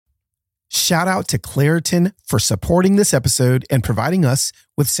shout out to Claritin for supporting this episode and providing us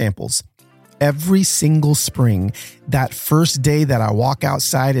with samples. Every single spring, that first day that I walk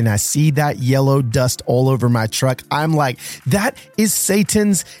outside and I see that yellow dust all over my truck, I'm like, that is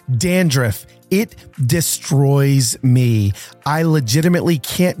Satan's dandruff. It destroys me. I legitimately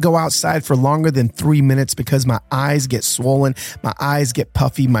can't go outside for longer than 3 minutes because my eyes get swollen, my eyes get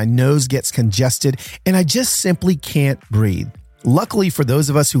puffy, my nose gets congested, and I just simply can't breathe. Luckily for those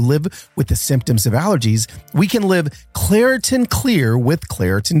of us who live with the symptoms of allergies, we can live Claritin Clear with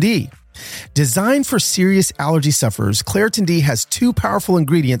Claritin D. Designed for serious allergy sufferers, Claritin D has 2 powerful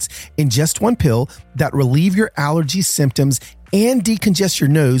ingredients in just one pill that relieve your allergy symptoms and decongest your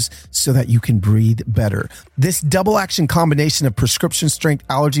nose so that you can breathe better. This double action combination of prescription strength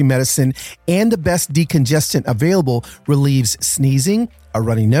allergy medicine and the best decongestant available relieves sneezing, a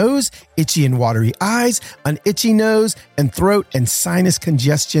runny nose, itchy and watery eyes, an itchy nose and throat, and sinus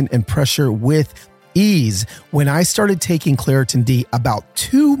congestion and pressure with ease. When I started taking Claritin D about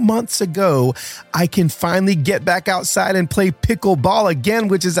 2 months ago, I can finally get back outside and play pickleball again,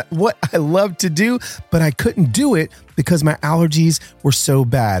 which is what I love to do, but I couldn't do it because my allergies were so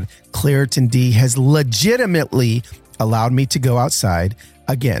bad. Claritin D has legitimately allowed me to go outside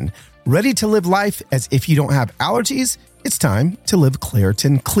again. Ready to live life as if you don't have allergies? It's time to live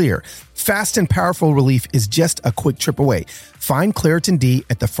Claritin Clear. Fast and powerful relief is just a quick trip away. Find Claritin D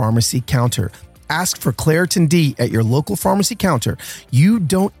at the pharmacy counter. Ask for Claritin D at your local pharmacy counter. You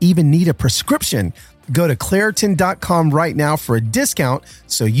don't even need a prescription. Go to Claritin.com right now for a discount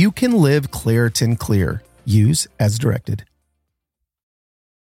so you can live Claritin Clear. Use as directed.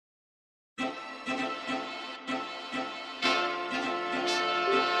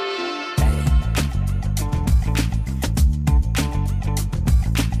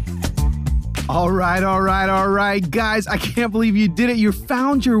 All right, guys. I can't believe you did it. You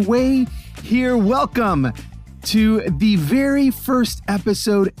found your way here. Welcome to the very first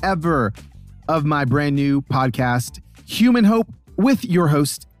episode ever of my brand new podcast, Human Hope, with your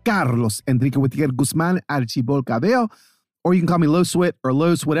host, Carlos Enrique Whittaker Guzman Archibol Cabello, or you can call me Loswit or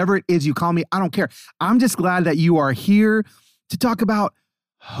Los, whatever it is you call me. I don't care. I'm just glad that you are here to talk about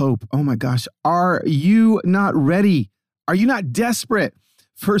hope. Oh my gosh. Are you not ready? Are you not desperate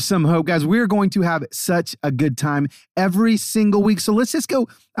for some hope? Guys, we're going to have such a good time every single week. So let's just go,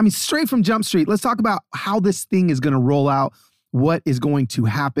 straight from Jump Street. Let's talk about how this thing is going to roll out, what is going to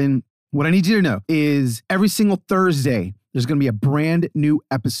happen. What I need you to know is every single Thursday, there's going to be a brand new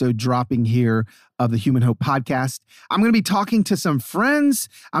episode dropping here of the Human Hope podcast. I'm going to be talking to some friends.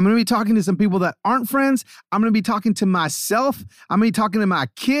 I'm going to be talking to some people that aren't friends. I'm going to be talking to myself. I'm going to be talking to my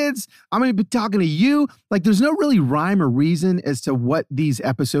kids. I'm going to be talking to you. Like, there's no really rhyme or reason as to what these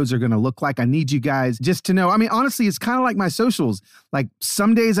episodes are going to look like. I need you guys just to know. Honestly, it's kind of like my socials. Like,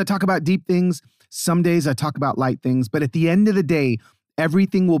 some days I talk about deep things. Some days I talk about light things. But at the end of the day,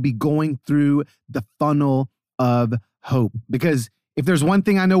 everything will be going through the funnel of hope. Because if there's one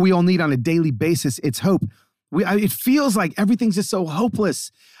thing I know we all need on a daily basis, it's hope. It feels like everything's just so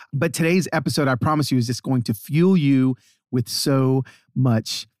hopeless. But today's episode, I promise you, is just going to fuel you with so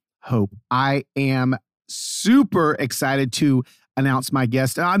much hope. I am super excited to announce my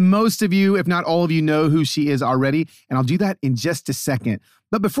guest. Most of you, if not all of you, know who she is already, and I'll do that in just a second.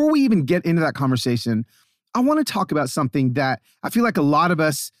 But before we even get into that conversation, I want to talk about something that I feel like a lot of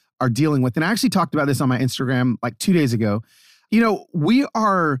us are dealing with. And I actually talked about this on my Instagram like 2 days ago. We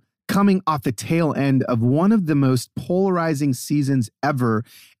are coming off the tail end of one of the most polarizing seasons ever.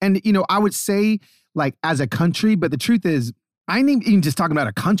 And, I would say like as a country, but the truth is, I ain't even just talking about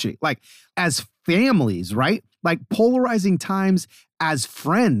a country, like as families, right? Like polarizing times as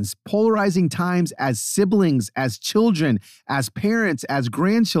friends, polarizing times as siblings, as children, as parents, as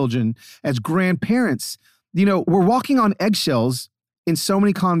grandchildren, as grandparents. We're walking on eggshells in so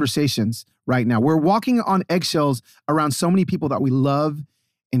many conversations right now. We're walking on eggshells around so many people that we love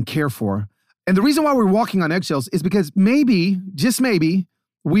and care for. And the reason why we're walking on eggshells is because maybe, just maybe,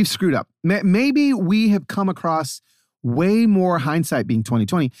 we've screwed up. Maybe we have come across way more, hindsight being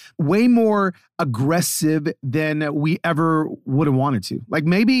 2020, way more aggressive than we ever would have wanted to. Like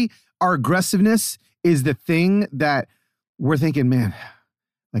maybe our aggressiveness is the thing that we're thinking, man,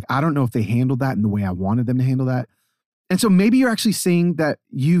 like I don't know if they handled that in the way I wanted them to handle that. And so maybe you're actually saying that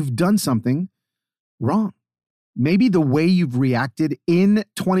you've done something wrong. Maybe the way you've reacted in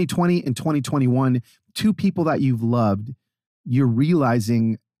 2020 and 2021 to people that you've loved, you're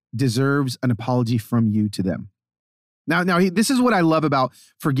realizing deserves an apology from you to them. Now, this is what I love about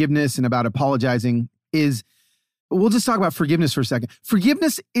forgiveness and about apologizing is, we'll just talk about forgiveness for a second.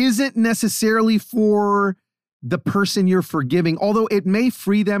 Forgiveness isn't necessarily for the person you're forgiving, although it may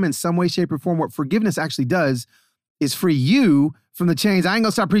free them in some way, shape, or form. What forgiveness actually does is free you from the chains. I ain't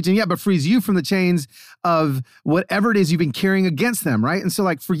gonna stop preaching yet, but frees you from the chains of whatever it is you've been carrying against them, right? And so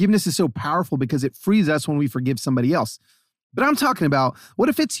like forgiveness is so powerful because it frees us when we forgive somebody else. But I'm talking about, what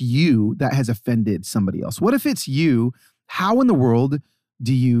if it's you that has offended somebody else? What if it's you? How in the world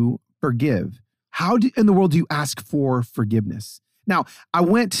do you forgive? In the world do you ask for forgiveness? Now, I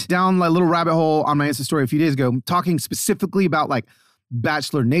went down a little rabbit hole on my Insta story a few days ago, talking specifically about like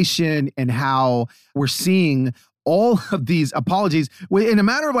Bachelor Nation and how we're seeing all of these apologies. In a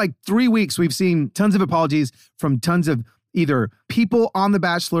matter of like 3 weeks, we've seen tons of apologies from tons of either people on The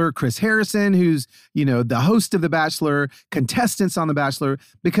Bachelor, Chris Harrison, who's, the host of The Bachelor, contestants on The Bachelor,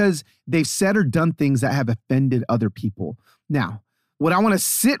 because they've said or done things that have offended other people. Now, what I want to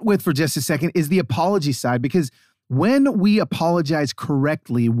sit with for just a second is the apology side, because when we apologize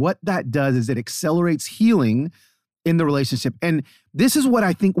correctly, what that does is it accelerates healing in the relationship. And this is what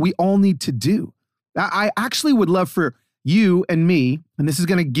I think we all need to do. I actually would love for you and me, and this is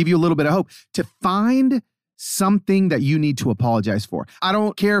going to give you a little bit of hope, to find something that you need to apologize for. I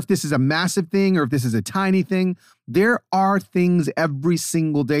don't care if this is a massive thing or if this is a tiny thing. There are things every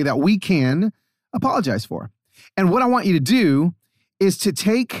single day that we can apologize for. And what I want you to do is to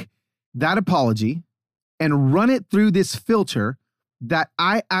take that apology and run it through this filter that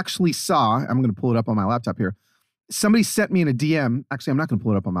I actually saw. I'm going to pull it up on my laptop here. Somebody sent me in a DM. Actually, I'm not going to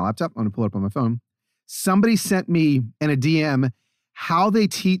pull it up on my laptop. I'm going to pull it up on my phone. Somebody sent me in a DM how they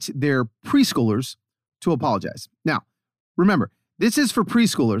teach their preschoolers to apologize. Now, remember, this is for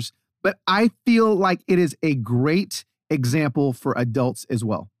preschoolers, but I feel like it is a great example for adults as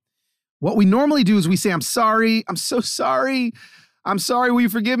well. What we normally do is we say, I'm sorry. I'm so sorry. I'm sorry. Will you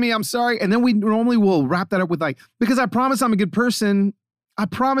forgive me? I'm sorry. And then we normally will wrap that up with like, because I promise I'm a good person. I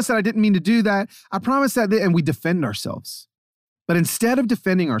promise that I didn't mean to do that. I promise that, and we defend ourselves. But instead of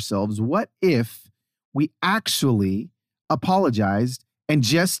defending ourselves, what if we actually apologized and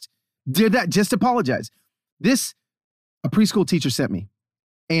just did that, just apologize? A preschool teacher sent me,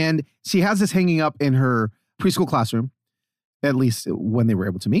 and she has this hanging up in her preschool classroom, at least when they were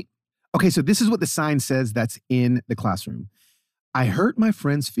able to meet. Okay, so this is what the sign says that's in the classroom. I hurt my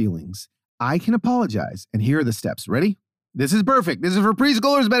friend's feelings. I can apologize. And here are the steps. Ready? This is perfect. This is for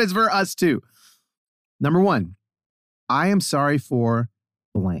preschoolers, but it's for us too. Number 1, I am sorry for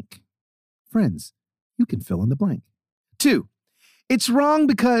blank. Friends, you can fill in the blank. 2, it's wrong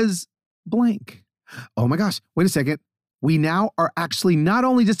because blank. Oh my gosh, wait a second. We now are actually not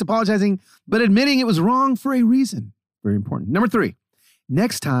only just apologizing, but admitting it was wrong for a reason. Very important. Number 3,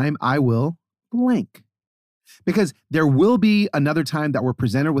 next time I will blank. Because there will be another time that we're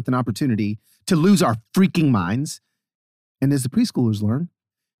presented with an opportunity to lose our freaking minds. And as the preschoolers learn,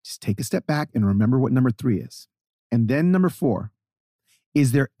 just take a step back and remember what number 3 is. And then number 4,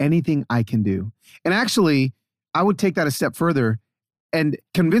 is there anything I can do? And actually, I would take that a step further and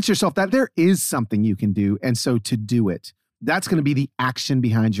convince yourself that there is something you can do. And so to do it, that's going to be the action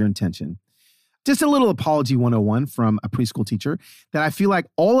behind your intention. Just a little apology 101 from a preschool teacher that I feel like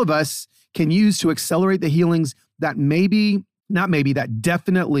all of us can use to accelerate the healings that that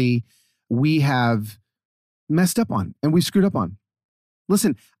definitely we have messed up on and we screwed up on.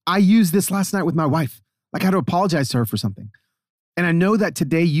 Listen, I used this last night with my wife. Like I had to apologize to her for something. And I know that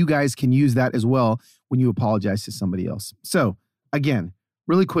today you guys can use that as well when you apologize to somebody else. So again,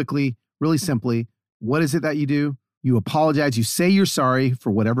 really quickly, really simply, what is it that you do? You apologize. You say you're sorry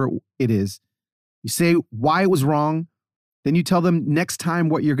for whatever it is. You say why it was wrong. Then you tell them next time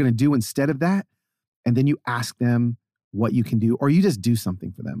what you're going to do instead of that. And then you ask them what you can do, or you just do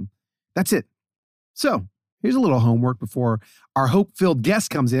something for them. That's it. So here's a little homework before our hope-filled guest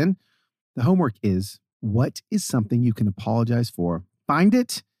comes in. The homework is, what is something you can apologize for? Find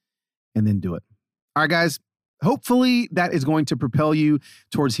it and then do it. All right, guys. Hopefully that is going to propel you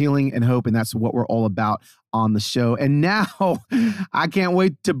towards healing and hope. And that's what we're all about on the show. And now I can't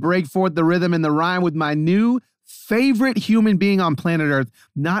wait to break forth the rhythm and the rhyme with my new favorite human being on planet Earth.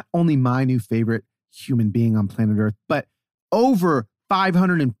 Not only my new favorite human being on planet Earth, but over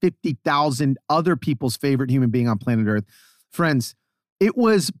 550,000 other people's favorite human being on planet Earth. Friends, it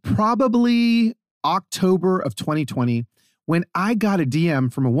was probably October of 2020 when I got a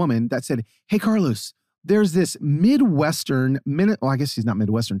DM from a woman that said, "Hey, Carlos, there's this Midwestern, I guess she's not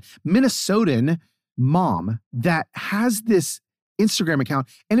Midwestern, Minnesotan mom that has this Instagram account.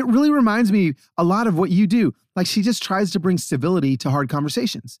 And it really reminds me a lot of what you do. Like she just tries to bring civility to hard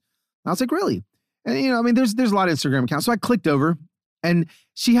conversations." I was like, really? And there's a lot of Instagram accounts. So I clicked over and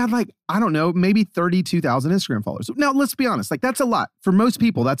she had maybe 32,000 Instagram followers. Now, let's be honest, that's a lot. For most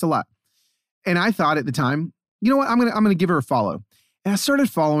people, that's a lot. And I thought at the time, you know what? I'm gonna give her a follow. And I started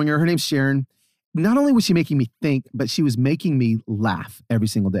following her. Her name's Sharon. Not only was she making me think, but she was making me laugh every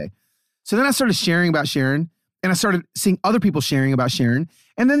single day. So then I started sharing about Sharon, and I started seeing other people sharing about Sharon.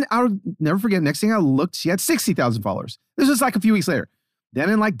 And then I'll never forget, next thing I looked, she had 60,000 followers. This was like a few weeks later. Then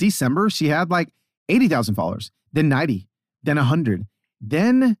in like December, she had like 80,000 followers, then 90, then 100.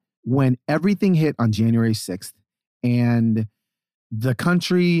 Then when everything hit on January 6th and the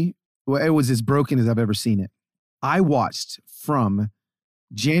country, well, it was as broken as I've ever seen it. I watched from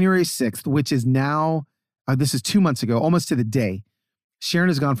January 6th, which is now, this is 2 months ago, almost to the day. Sharon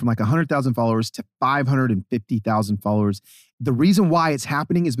has gone from like 100,000 followers to 550,000 followers. The reason why it's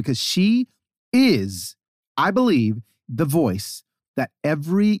happening is because she is, I believe, the voice that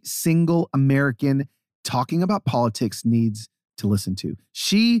every single American talking about politics needs to listen to.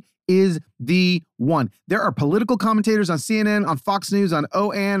 She is the one. There are political commentators on CNN, on Fox News, on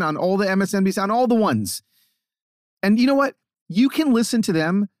OAN, on all the MSNBC, on all the ones. And you know what? You can listen to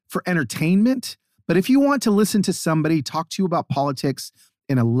them for entertainment, but if you want to listen to somebody talk to you about politics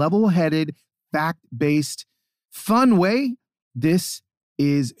in a level-headed, fact-based, fun way, this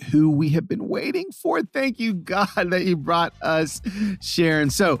is who we have been waiting for. Thank you, God, that you brought us Sharon.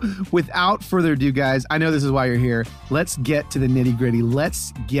 So without further ado, guys, I know this is why you're here. Let's get to the nitty-gritty.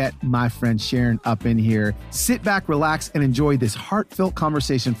 Let's get my friend Sharon up in here. Sit back, relax, and enjoy this heartfelt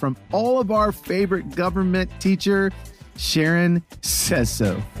conversation from all of our favorite government teacher, Sharon Says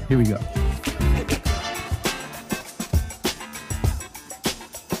So. Here we go.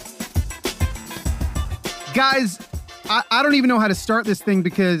 Guys, I don't even know how to start this thing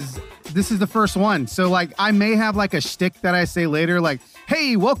because this is the first one. So like, I may have like a shtick that I say later, like,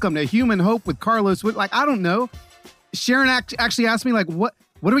 hey, welcome to Human Hope with Carlos. Like, I don't know. Sharon actually asked me like, what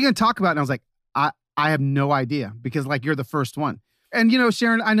are we going to talk about? And I was like, I have no idea because like, you're the first one. And you know,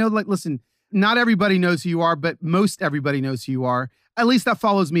 Sharon, I know like, listen, not everybody knows who you are, but most everybody knows who you are. At least that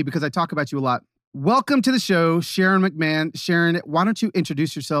follows me because I talk about you a lot. Welcome to the show, Sharon McMahon. Sharon, why don't you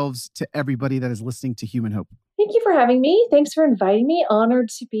introduce yourselves to everybody that is listening to Human Hope? Thank you for having me. Thanks for inviting me. Honored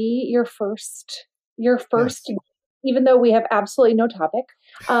to be your first, yes. Even though we have absolutely no topic.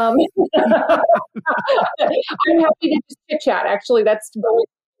 I'm happy to just chit chat. Actually, that's going.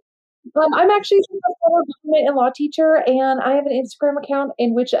 I'm actually a former government and law teacher, and I have an Instagram account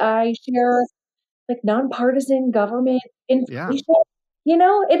in which I share like nonpartisan government information. Yeah. You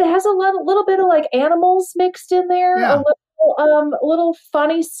know, it has a little bit of like animals mixed in there, yeah. A little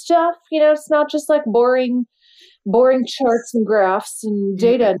funny stuff. You know, it's not just like boring charts and graphs and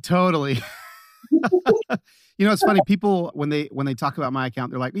data. Yeah, totally. You know, it's funny. People, when they talk about my account,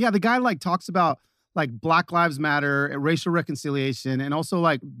 they're like, yeah, the guy like talks about like Black Lives Matter, racial reconciliation, and also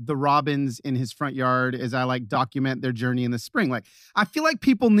like the robins in his front yard as I like document their journey in the spring. Like, I feel like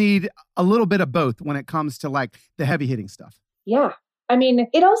people need a little bit of both when it comes to like the heavy hitting stuff. Yeah. I mean,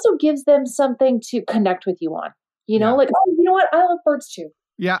 it also gives them something to connect with you on, you know, like, oh, you know what? I love birds too.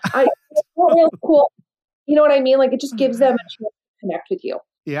 Yeah. It's really cool. You know what I mean? Like, it just gives them a chance to connect with you.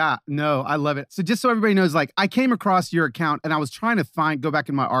 Yeah, no, I love it. So just so everybody knows, like, I came across your account and I was trying to go back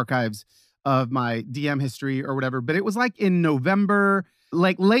in my archives of my DM history or whatever, but it was like in November,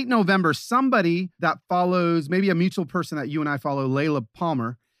 like late November, somebody that follows, maybe a mutual person that you and I follow, Layla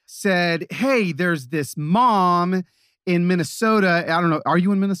Palmer, said, hey, there's this mom in Minnesota. I don't know. Are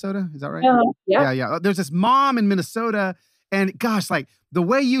you in Minnesota? Is that right? Yeah. There's this mom in Minnesota. And gosh, like the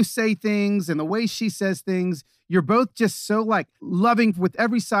way you say things and the way she says things, you're both just so like loving with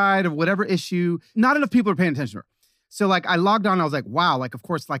every side of whatever issue. Not enough people are paying attention to her. So like I logged on, I was like, wow. Like, of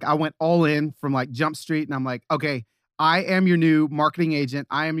course, like I went all in from like Jump Street and I'm like, okay, I am your new marketing agent.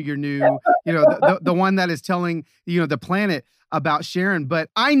 I am your new, you know, the one that is telling, you know, the planet about Sharon. But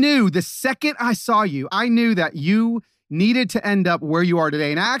I knew the second I saw you, I knew that you needed to end up where you are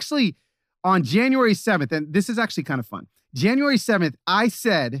today. And actually on January 7th, and this is actually kind of fun. January 7th, I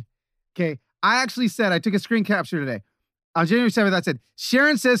took a screen capture today. On January 7th, I said,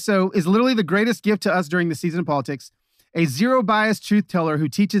 Sharon Says So is literally the greatest gift to us during the season of politics. A zero bias truth teller who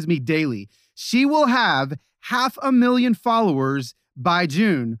teaches me daily. She will have 500,000 followers by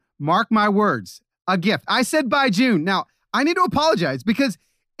June. Mark my words, a gift. I said by June. Now, I need to apologize because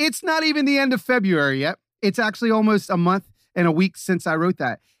it's not even the end of February yet. It's actually almost a month and a week since I wrote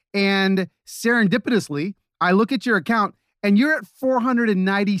that. And serendipitously, I look at your account and you're at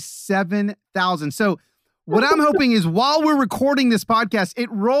 497,000. So what I'm hoping is while we're recording this podcast, it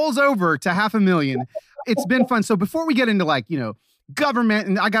rolls over to 500,000. It's been fun. So before we get into like, you know, government,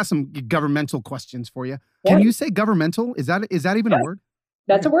 and I got some governmental questions for you. Can you say governmental? Is that even a word?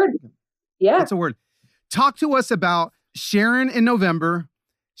 That's a word. Yeah. That's a word. Talk to us about Sharon in November,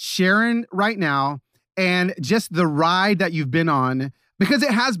 Sharon right now, and just the ride that you've been on, because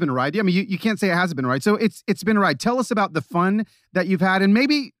it has been a ride. I mean, you can't say it hasn't been a ride. So it's been a ride. Tell us about the fun that you've had and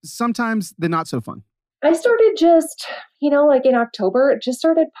maybe sometimes the not so fun. I started just, like in October, just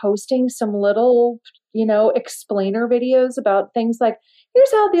started posting some little, explainer videos about things like,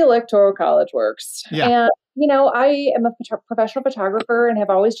 here's how the Electoral College works. Yeah. And, I am a professional photographer and have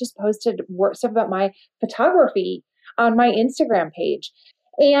always just posted stuff about my photography on my Instagram page.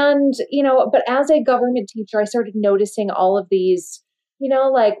 And, but as a government teacher, I started noticing all of these,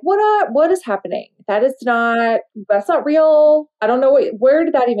 like what is happening? That's not real. I don't know where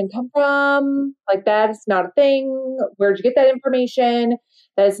did that even come from? Like that is not a thing. Where'd you get that information?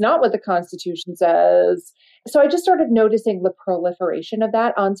 That is not what the Constitution says. So I just started noticing the proliferation of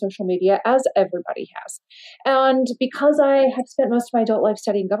that on social media, as everybody has. And because I have spent most of my adult life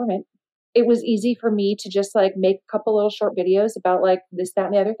studying government, it was easy for me to just like make a couple little short videos about like this, that,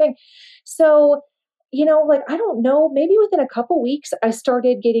 and the other thing. So, I don't know, maybe within a couple weeks, I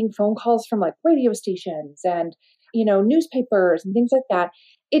started getting phone calls from like radio stations and, newspapers and things like that.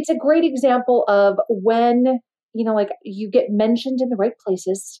 It's a great example of when, like you get mentioned in the right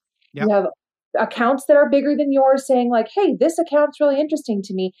places. Yep. You have accounts that are bigger than yours saying like, hey, this account's really interesting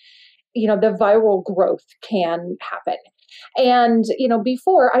to me. The viral growth can happen. And,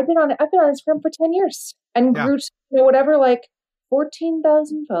 before I've been on Instagram for 10 years and grew to, whatever, like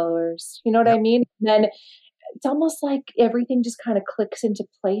 14,000 followers, you know what I mean? And then it's almost like everything just kind of clicks into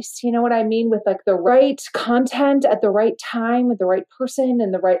place. You know what I mean? With like the right content at the right time with the right person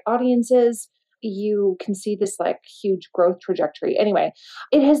and the right audiences, you can see this like huge growth trajectory. Anyway,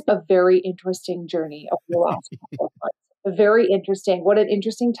 it has been a very interesting journey over the last couple of months. Very interesting. What an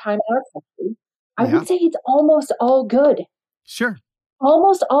interesting time in our country. I would say it's almost all good. Sure.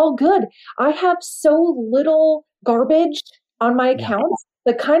 Almost all good. I have so little garbage on my account,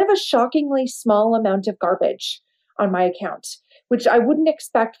 like kind of a shockingly small amount of garbage on my account, which I wouldn't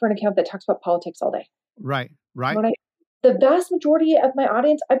expect for an account that talks about politics all day. Right. The vast majority of my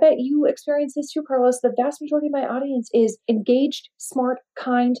audience, I bet you experience this too, Carlos, the vast majority of my audience is engaged, smart,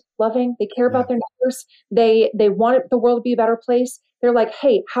 kind, loving. They care about their neighbors. They want the world to be a better place. They're like,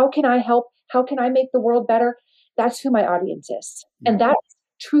 hey, how can I help? How can I make the world better? That's who my audience is. Yeah. And that's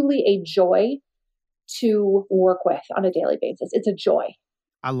truly a joy to work with on a daily basis. It's a joy.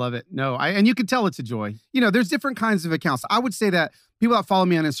 I love it. No, and you can tell it's a joy. There's different kinds of accounts. I would say that people that follow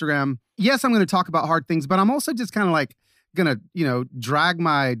me on Instagram, yes, I'm going to talk about hard things, but I'm also just kind of like going to, drag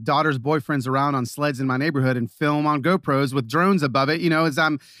my daughter's boyfriends around on sleds in my neighborhood and film on GoPros with drones above it, as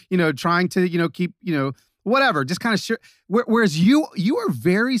I'm, trying to, keep, whatever, just kind of sure. Whereas you are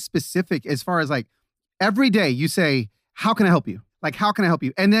very specific as far as like every day you say, how can I help you? Like, how can I help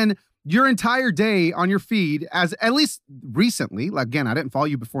you? And then your entire day on your feed, as at least recently, like, again, I didn't follow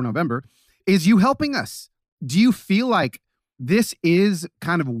you before November, is you helping us. Do you feel like this is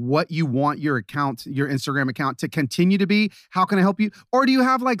kind of what you want your account, your Instagram account to continue to be? How can I help you? Or do you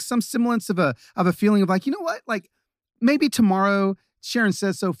have like some semblance of a feeling of like, you know what, like maybe tomorrow Sharon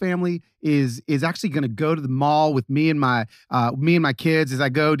Says So family is actually going to go to the mall with me and my kids as I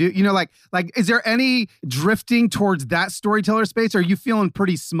go do, like, is there any drifting towards that storyteller space? Or are you feeling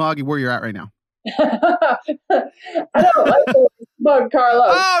pretty smug where you're at right now? I don't like the smug,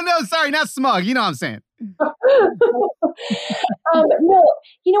 Carlos. Oh, no, sorry, not smug. You know what I'm saying? No,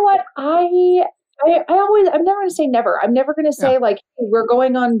 you know what? I'm never going to say never. I'm never going to say like, hey, we're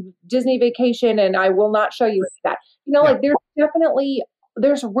going on Disney vacation and I will not show you that. Like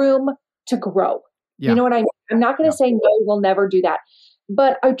there's room to grow. You know what I mean? I'm not going to say, no, we'll never do that.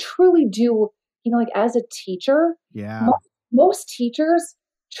 But I truly do, like as a teacher, most teachers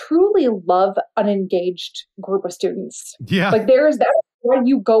truly love an engaged group of students. Yeah. Like that's why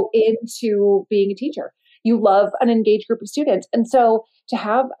you go into being a teacher. You love an engaged group of students. And so to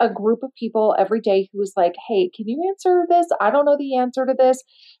have a group of people every day who's like, hey, can you answer this? I don't know the answer to this.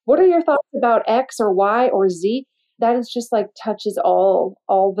 What are your thoughts about X or Y or Z? That is just like touches hits all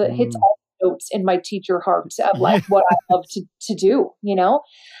the notes in my teacher heart of like what I love to do,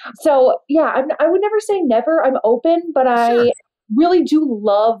 So I would never say never. I'm open, but I really do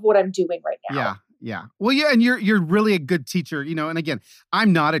love what I'm doing right now. Yeah. Yeah. Well, yeah. And you're really a good teacher, and again,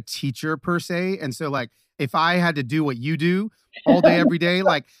 I'm not a teacher per se. And so like, if I had to do what you do all day, every day,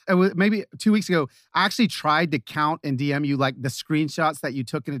 like maybe 2 weeks ago, I actually tried to count and DM you like the screenshots that you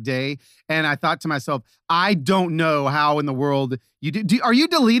took in a day. And I thought to myself, I don't know how in the world you do. Are you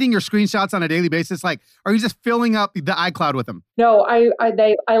deleting your screenshots on a daily basis? Like, are you just filling up the iCloud with them? No, I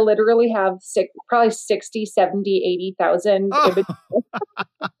literally have probably 60, 70, 80,000 images.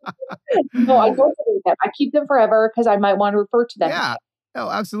 No, I don't delete them. I keep them forever because I might want to refer to them. Yeah. Oh,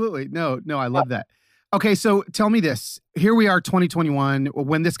 absolutely. No, I love that. Okay, so tell me this. Here we are, 2021.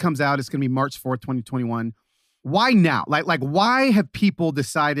 When this comes out, it's going to be March 4th, 2021. Why now? Like, why have people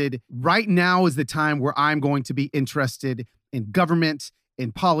decided right now is the time where I'm going to be interested in government,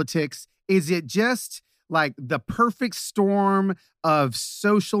 in politics? Is it just like the perfect storm of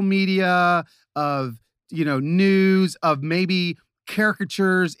social media, of, news, of maybe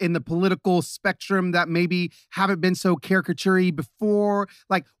caricatures in the political spectrum that maybe haven't been so caricature-y before?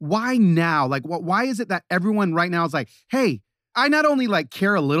 Like, why now? Like, why is it that everyone right now is like, hey, I not only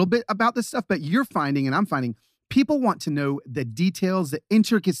care a little bit about this stuff, but you're finding and I'm finding people want to know the details, the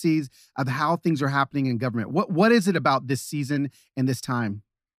intricacies of how things are happening in government. What is it about this season and this time?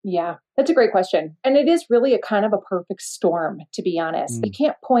 Yeah, that's a great question. And it is really a kind of a perfect storm, to be honest. You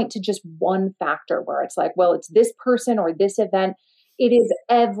can't point to just one factor where it's like, well, it's this person or this event. It is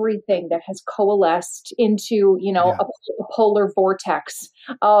everything that has coalesced into, a polar vortex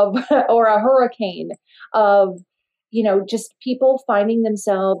of, or a hurricane of, just people finding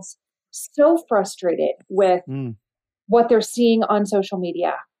themselves so frustrated with what they're seeing on social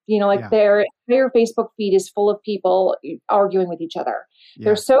media. Their entire Facebook feed is full of people arguing with each other. Yeah.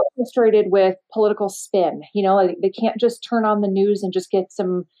 They're so frustrated with political spin. They can't just turn on the news and just get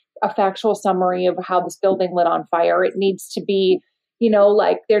a factual summary of how this building lit on fire. It needs to be,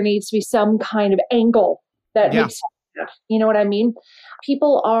 there needs to be some kind of angle that makes sense. You know what I mean?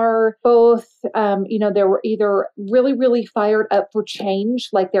 People are both, they were either really, really fired up for change,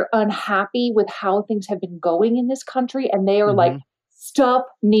 like they're unhappy with how things have been going in this country, and they are like, stuff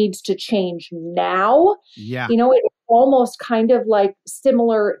needs to change now. Yeah. It's almost kind of like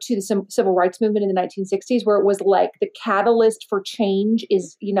similar to the civil rights movement in the 1960s, where it was like the catalyst for change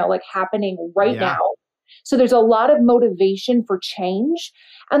is, happening right now. So there's a lot of motivation for change.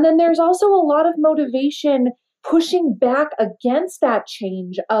 And then there's also a lot of motivation pushing back against that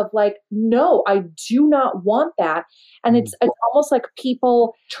change of like, no, I do not want that. And it's almost like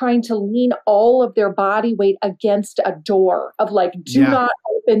people trying to lean all of their body weight against a door of like, do not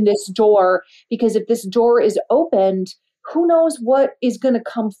open this door, because if this door is opened, who knows what is going to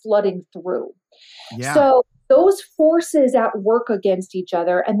come flooding through. Yeah. So those forces at work against each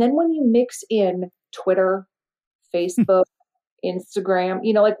other. And then when you mix in Twitter, Facebook, Instagram,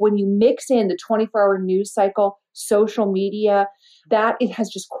 when you mix in the 24-hour news cycle, social media, that it has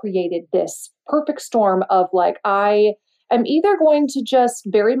just created this perfect storm of like, I am either going to just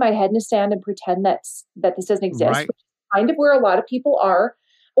bury my head in the sand and pretend that this doesn't exist, which is kind of where a lot of people are,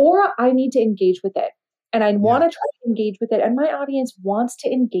 or I need to engage with it. And I want to try to engage with it. And my audience wants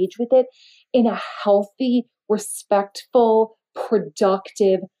to engage with it in a healthy, respectful,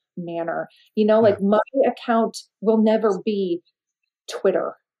 productive manner. My account will never be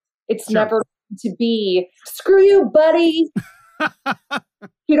Twitter. It's never to be, screw you, buddy.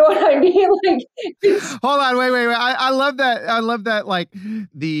 You know what I mean? Hold on, wait. I love that. I love that. Like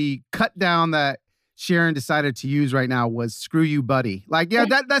the cut down that Sharon decided to use right now was "screw you, buddy." Like,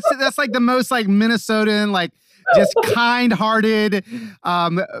 that's like the most like Minnesotan, like just kind-hearted,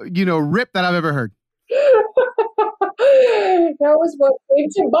 rip that I've ever heard. That was what came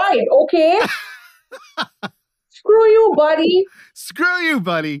to mind. Okay. Screw you, buddy. Screw you,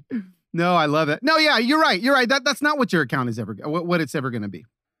 buddy. No, I love it. No, yeah, you're right. That's not what your account is ever, what it's ever going to be.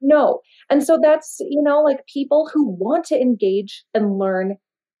 No. And so that's, people who want to engage and learn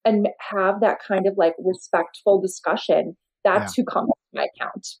and have that kind of like respectful discussion. That's who comes to my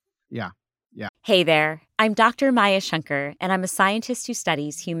account. Yeah. Yeah. Hey there, I'm Dr. Maya Shankar, and I'm a scientist who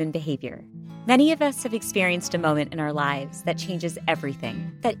studies human behavior. Many of us have experienced a moment in our lives that changes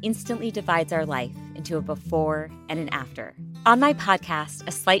everything, that instantly divides our life into a before and an after. On my podcast,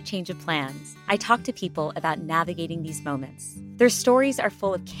 A Slight Change of Plans, I talk to people about navigating these moments. Their stories are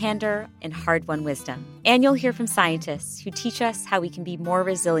full of candor and hard-won wisdom. And you'll hear from scientists who teach us how we can be more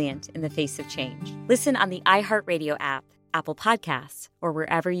resilient in the face of change. Listen on the iHeartRadio app, Apple Podcasts, or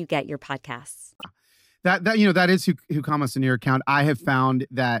wherever you get your podcasts. That is who comments on your account. I have found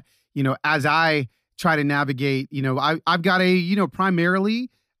that, as I try to navigate, I've got primarily,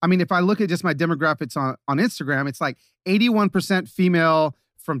 if I look at just my demographics on Instagram, it's like 81% female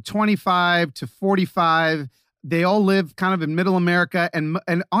from 25 to 45. They all live kind of in middle America. And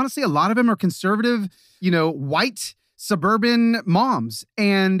honestly, a lot of them are conservative, white suburban moms.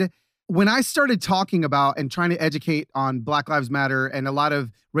 And when I started talking about and trying to educate on Black Lives Matter and a lot of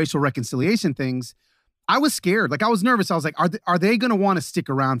racial reconciliation things, I was scared. Like, I was nervous. I was like, are they going to want to stick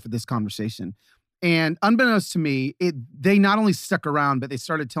around for this conversation? And unbeknownst to me, they not only stuck around, but they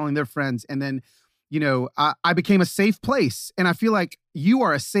started telling their friends. And then, I became a safe place. And I feel like you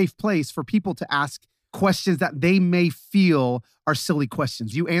are a safe place for people to ask questions that they may feel are silly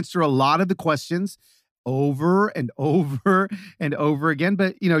questions. You answer a lot of the questions over and over and over again.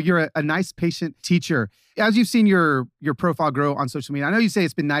 But, you're a nice, patient teacher. As you've seen your profile grow on social media, I know you say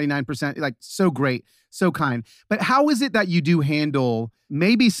it's been 99%, like so great, so kind. But how is it that you do handle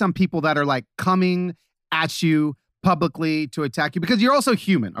maybe some people that are like coming at you publicly to attack you? Because you're also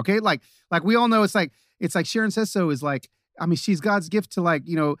human, okay? Like we all know it's like Sharon says so is like, I mean, she's God's gift to like,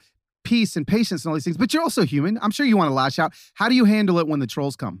 peace and patience and all these things, but you're also human. I'm sure you want to lash out. How do you handle it when the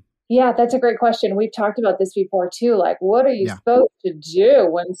trolls come? Yeah, that's a great question. We've talked about this before too. Like, what are you supposed to do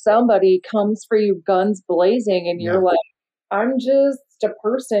when somebody comes for you guns blazing and you're like, I'm just a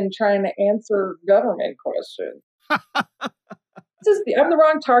person trying to answer government questions. I'm the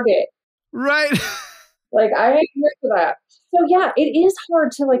wrong target. Right. Like, I ain't here for that. So yeah, it is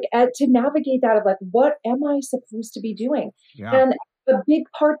hard to to navigate that of like, what am I supposed to be doing? Yeah. And a big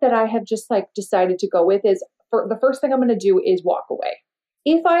part that I have just decided to go with is the first thing I'm going to do is walk away.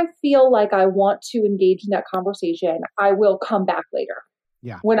 If I feel like I want to engage in that conversation, I will come back later.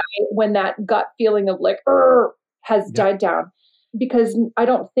 Yeah. When that gut feeling of like, has died down, because I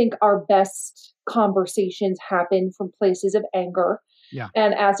don't think our best conversations happen from places of anger. Yeah.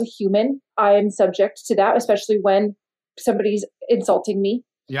 And as a human, I am subject to that, especially when somebody's insulting me.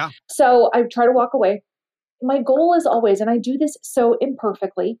 Yeah. So I try to walk away. My goal is always, and I do this so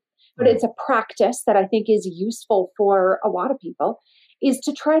imperfectly, but it's a practice that I think is useful for a lot of people, is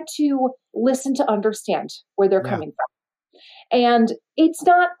to try to listen to understand where they're coming from. And it's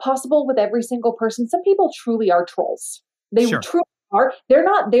not possible with every single person. Some people truly are trolls. They truly are. They're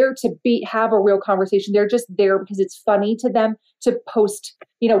not there to have a real conversation. They're just there because it's funny to them to post,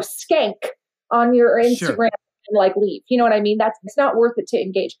 skank on your Instagram and leave. You know what I mean? It's not worth it to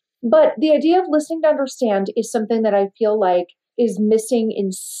engage. But the idea of listening to understand is something that I feel like is missing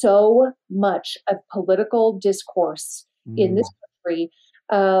in so much of political discourse in this country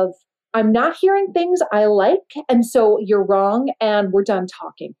of, I'm not hearing things I like, and so you're wrong, and we're done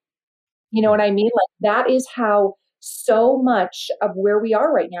talking. You know what I mean? That is how so much of where we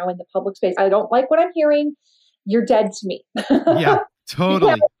are right now in the public space. I don't like what I'm hearing. You're dead to me. Yeah,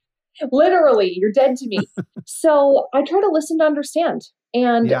 totally. Literally, you're dead to me. So I try to listen to understand.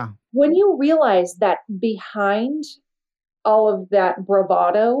 And when you realize that behind all of that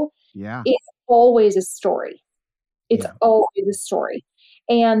bravado, it's always a story. It's always a story.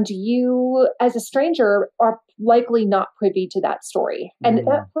 And you, as a stranger, are likely not privy to that story. And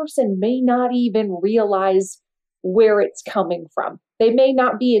that person may not even realize where it's coming from. They may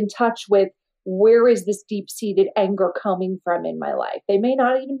not be in touch with, where is this deep-seated anger coming from in my life? They may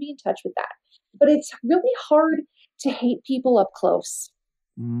not even be in touch with that. But it's really hard to hate people up close.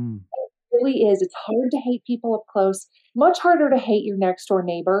 It really is. It's hard to hate people up close. Much harder to hate your next door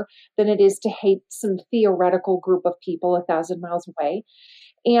neighbor than it is to hate some theoretical group of people 1,000 miles away.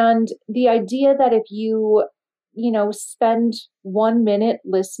 And the idea that if you, spend 1 minute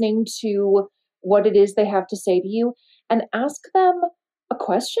listening to what it is they have to say to you and ask them a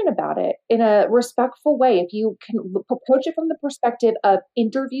question about it in a respectful way, if you can approach it from the perspective of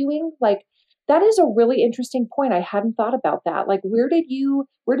interviewing, that is a really interesting point. I hadn't thought about that. Where did you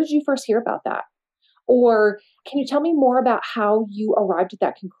first hear about that? Or can you tell me more about how you arrived at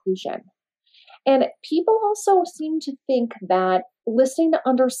that conclusion? And people also seem to think that listening to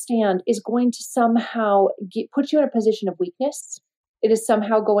understand is going to somehow put you in a position of weakness. It is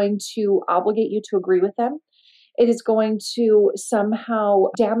somehow going to obligate you to agree with them. It is going to somehow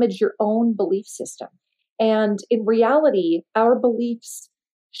damage your own belief system. And in reality, our beliefs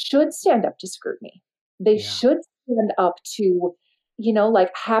should stand up to scrutiny. They should stand up to,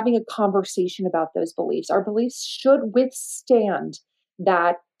 having a conversation about those beliefs. Our beliefs should withstand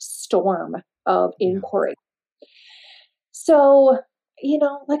that storm of inquiry. So,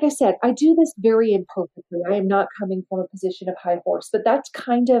 like I said, I do this very imperfectly. I am not coming from a position of high horse, but that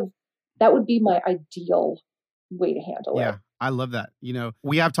would be my ideal way to handle it. Yeah, I love that.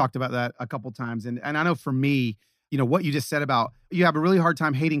 We have talked about that a couple times. And I know for me, what you just said about, you have a really hard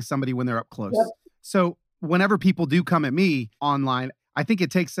time hating somebody when they're up close. Yep. So whenever people do come at me online, I think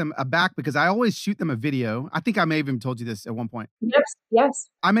it takes them aback because I always shoot them a video. I think I may have even told you this at one point. Yes.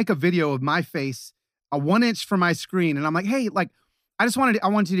 I make a video of my face, 1 inch from my screen. And I'm like, hey, I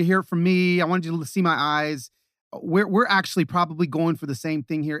wanted you to hear it from me. I wanted you to see my eyes. We're actually probably going for the same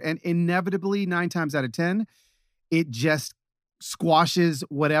thing here. And inevitably, 9 times out of 10, it just squashes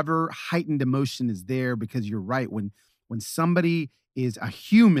whatever heightened emotion is there, because you're right. When somebody is a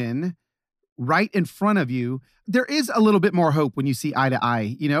human right in front of you, there is a little bit more hope when you see eye to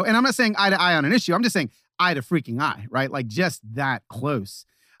eye, and I'm not saying eye to eye on an issue. I'm just saying eye to freaking eye, right? Just that close.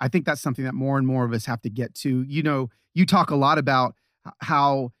 I think that's something that more and more of us have to get to. You talk a lot about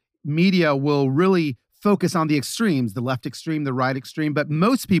how media will really focus on the extremes, the left extreme, the right extreme, but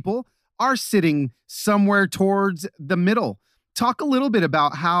most people are sitting somewhere towards the middle. Talk a little bit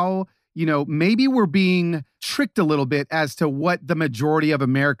about how, maybe we're being tricked a little bit as to what the majority of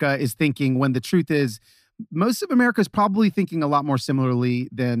America is thinking, when the truth is most of America is probably thinking a lot more similarly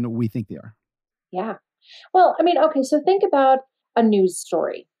than we think they are. Yeah. Well, okay, so think about a news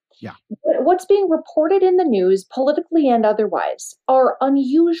story. Yeah. What's being reported in the news, politically and otherwise, are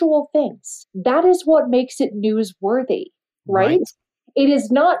unusual things. That is what makes it newsworthy, right? It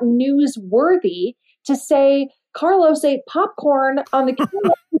is not newsworthy to say Carlos ate popcorn on the couch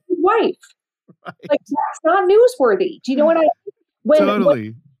with his wife. Right. Like, that's not newsworthy. Do you know what I mean? Totally.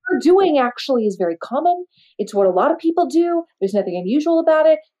 What we're doing actually is very common. It's what a lot of people do. There's nothing unusual about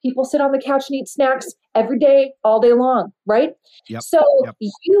it. People sit on the couch and eat snacks every day, all day long, right? Yep. So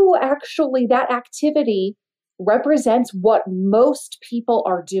you actually, that activity represents what most people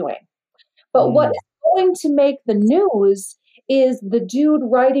are doing. But what is going to make the news is the dude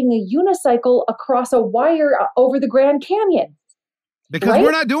riding a unicycle across a wire over the Grand Canyon. Because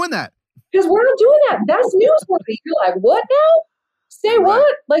we're not doing that. Because we're not doing that. That's newsworthy. You're like, what now? Say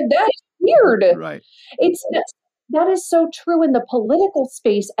what? Like, that is weird. Right. That is so true in the political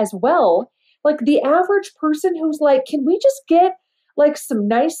space as well. Like, the average person who's like, can we just get like some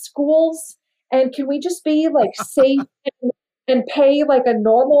nice schools, and can we just be like safe and pay like a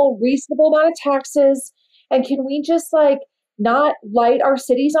normal, reasonable amount of taxes? And can we just like not light our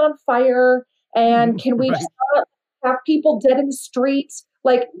cities on fire? And can we just not have people dead in the streets?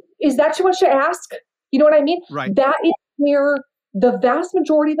 Like, is that too much to ask? You know what I mean? Right. That is where the vast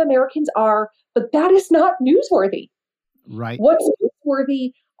majority of Americans are, but that is not newsworthy. Right. What's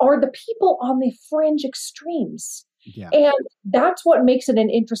newsworthy are the people on the fringe extremes. Yeah. And that's what makes it an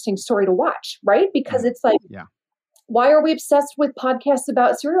interesting story to watch, right? Because it's like, why are we obsessed with podcasts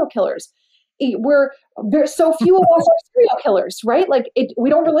about serial killers? There's so few of us are serial killers, right? Like, we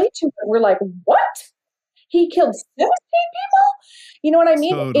don't relate to it. We're like, what? He killed 17 people? You know what I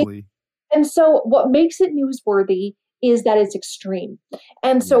mean? Totally. And so what makes it newsworthy is that it's extreme.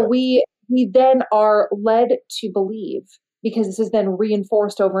 And so we then are led to believe, because this is then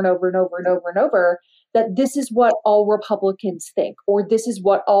reinforced over and over and over and over and over, that this is what all Republicans think, or this is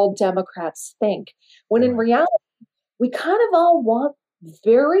what all Democrats think. When in reality, we kind of all want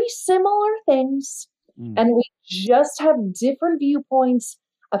very similar things, and we just have different viewpoints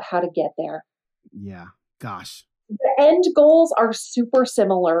of how to get there. Yeah. Gosh. The end goals are super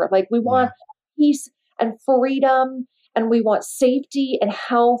similar. Like, we want peace and freedom, and we want safety and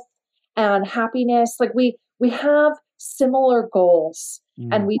health and happiness. Like, we have similar goals,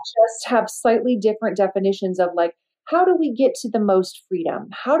 and we just have slightly different definitions of like, how do we get to the most freedom?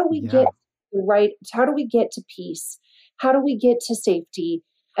 How do we get how do we get to peace? How do we get to safety?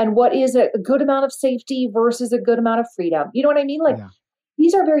 And what is a good amount of safety versus a good amount of freedom? You know what I mean? Like,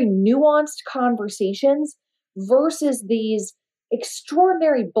 these are very nuanced conversations versus these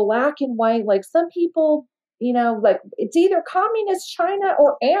extraordinary black and white, like, some people, like, it's either communist China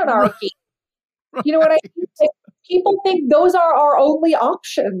or anarchy. Right. You know what I mean? Like, people think those are our only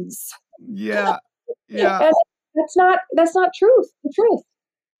options. Yeah. Yeah. And that's not truth. The truth.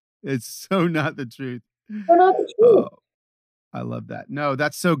 It's so not the truth. So not the truth. Oh, I love that. No,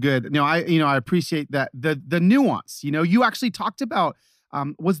 that's so good. No, I appreciate that. The nuance, you actually talked about,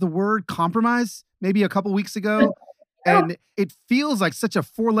 was the word compromise maybe a couple weeks ago? And it feels like such a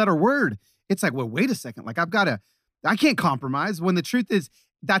 4-letter word. It's like, well, wait a second. Like, I can't compromise, when the truth is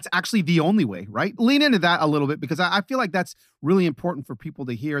that's actually the only way, right? Lean into that a little bit, because I feel like that's really important for people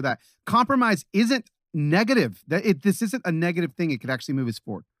to hear, that compromise isn't negative, that this isn't a negative thing. It could actually move us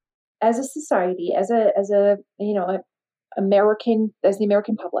forward. As a society, as the American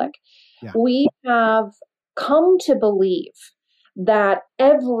public, we have come to believe that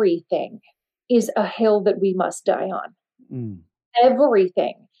everything is a hill that we must die on.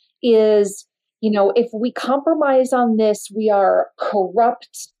 Everything is, if we compromise on this, we are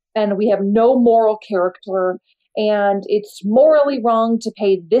corrupt and we have no moral character, and it's morally wrong to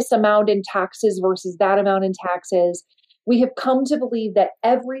pay this amount in taxes versus that amount in taxes. We have come to believe that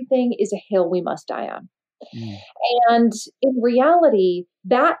everything is a hill we must die on. And in reality,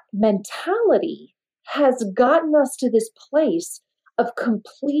 that mentality has gotten us to this place of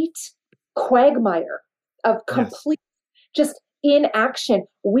complete quagmire, of complete just inaction.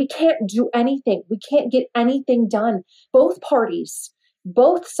 We can't do anything. We can't get anything done. Both parties,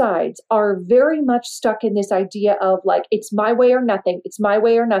 both sides are very much stuck in this idea of like, it's my way or nothing. It's my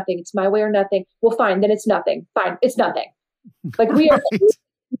way or nothing. It's my way or nothing. Well, fine, then it's nothing. Fine, it's nothing. Like, we are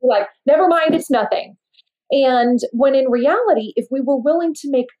like, never mind, it's nothing. And when in reality, if we were willing to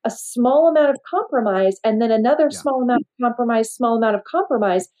make a small amount of compromise and then another Yeah. small amount of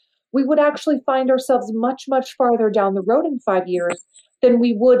compromise, we would actually find ourselves much, much farther down the road in 5 years than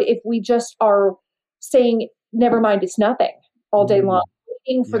we would if we just are saying, never mind, it's nothing all day long,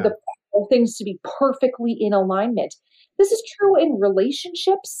 waiting for Yeah. the things to be perfectly in alignment. This is true in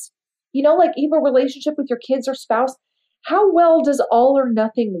relationships. Like even a relationship with your kids or spouse. How well does all or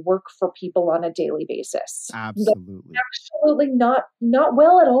nothing work for people on a daily basis? Absolutely. Absolutely not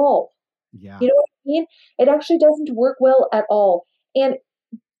well at all. Yeah. You know what I mean? It actually doesn't work well at all. And,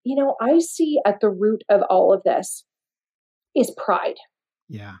 I see at the root of all of this is pride.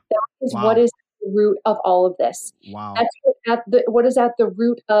 Yeah. That is Wow. what is the root of all of this. Wow. That's what is at the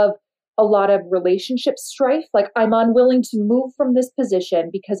root of a lot of relationship strife. Like, I'm unwilling to move from this position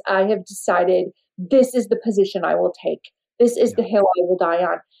because I have decided this is the position I will take. This is the hill I will die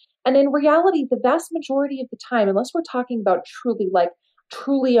on. And in reality, the vast majority of the time, unless we're talking about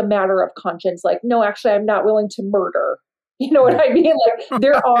truly a matter of conscience, like, no, actually, I'm not willing to murder. You know what I mean? Like,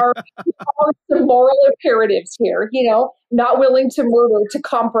 there are some moral imperatives here, not willing to murder, to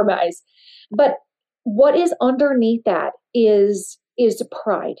compromise. But what is underneath that is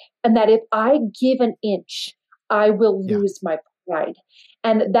pride. And that if I give an inch, I will lose my pride.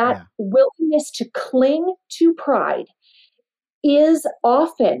 And that willingness to cling to pride is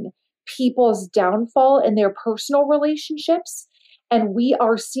often people's downfall in their personal relationships. And we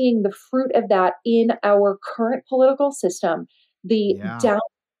are seeing the fruit of that in our current political system, the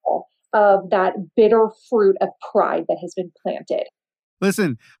downfall of that bitter fruit of pride that has been planted.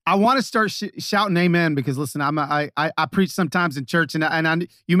 Listen, I want to start shouting amen because listen, I preach sometimes in church and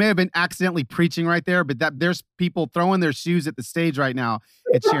you may have been accidentally preaching right there, but there's people throwing their shoes at the stage right now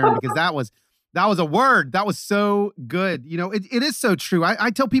at Sharon because that was a word. That was so good. It is so true. I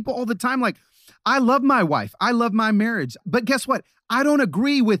tell people all the time, like, I love my wife. I love my marriage. But guess what? I don't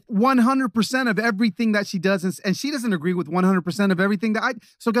agree with 100% of everything that she does. And she doesn't agree with 100% of everything that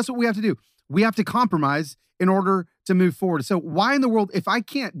so guess what we have to do? We have to compromise in order to move forward. So why in the world, if I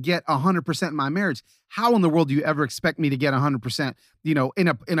can't get 100% in my marriage, how in the world do you ever expect me to get 100%,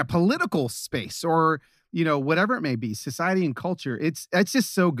 in a political space or, whatever it may be, society and culture? It's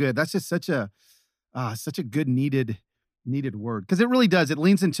just so good. That's just such a good needed word. Cause it really does. It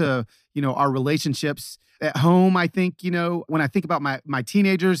leans into, our relationships at home. I think, when I think about my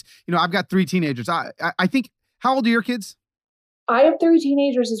teenagers, I've got 3 teenagers. I think, how old are your kids? I have 3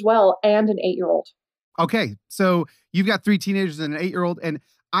 teenagers as well and an 8-year-old. Okay. So you've got 3 teenagers and an 8-year-old, and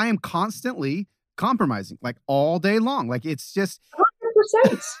I am constantly compromising, like all day long. Like it's just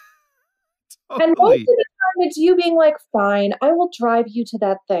 100%. Totally. And most of the time it's you being like, fine, I will drive you to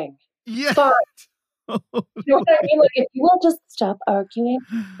that thing. Yeah. Fine. Totally. You know what I mean? Like, if you will just stop arguing,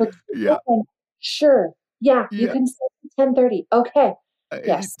 sure. Yeah, you can stay at 10:30. Okay.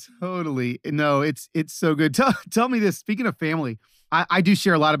 Yes. Totally. No, it's so good. Tell me this. Speaking of family, I do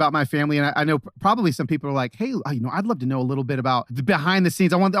share a lot about my family, and I know probably some people are like, hey, I'd love to know a little bit about the behind the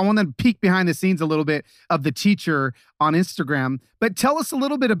scenes. I want them to peek behind the scenes a little bit of the teacher on Instagram. But tell us a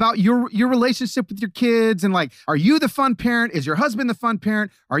little bit about your relationship with your kids, and like, are you the fun parent? Is your husband the fun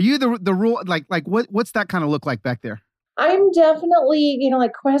parent? Are you the rule? Like what's that kind of look like back there? I'm definitely,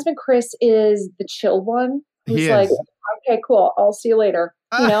 like my husband Chris is the chill one. Who's like, okay, cool. I'll see you later.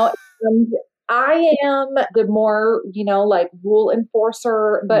 And I am the more, like rule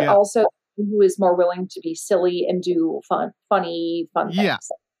enforcer, but also who is more willing to be silly and do funny things.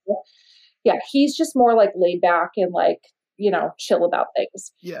 Yeah. He's just more like laid back and like, chill about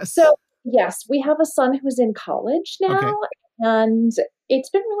things. Yes. So yes, we have a son who's in college now, and it's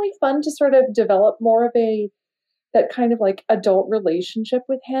been really fun to sort of develop more of that kind of like adult relationship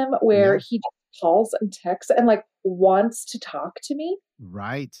with him where he just calls and texts and like wants to talk to me.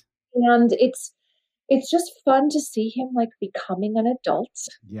 Right. And it's just fun to see him like becoming an adult.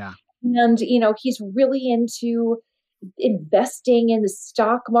 Yeah. And, he's really into investing in the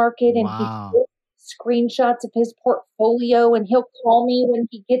stock market and he posts screenshots of his portfolio and he'll call me when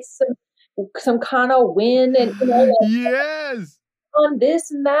he gets some kind of win and, yes, on this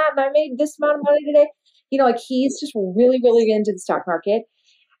and that. And I made this amount of money today. Like he's just really, really into the stock market,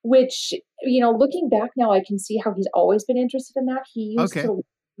 which, looking back now, I can see how he's always been interested in that. He used to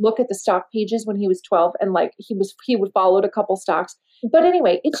look at the stock pages when he was 12 and like he would follow a couple stocks. But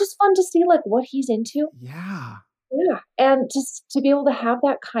anyway, it's just fun to see like what he's into. Yeah. Yeah. And just to be able to have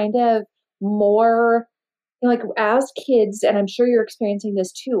that kind of more like as kids, and I'm sure you're experiencing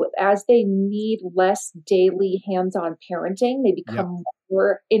this too, as they need less daily hands-on parenting, they become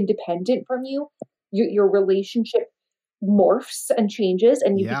more independent from you. Your relationship morphs and changes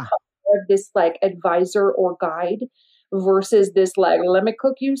and you become of this like advisor or guide versus this like, let me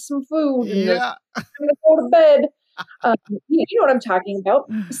cook you some food and this, Yeah. I'm going to go to bed. You know what I'm talking about.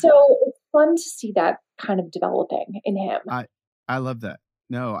 So it's fun to see that kind of developing in him. I love that.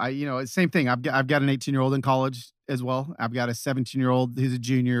 No, same thing. I've got an 18-year-old in college as well. I've got a 17-year-old who's a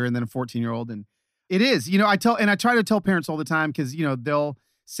junior and then a 14-year-old. And it is, I try to tell parents all the time because, they'll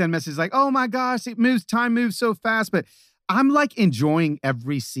send messages like, oh my gosh, time moves so fast. But I'm like enjoying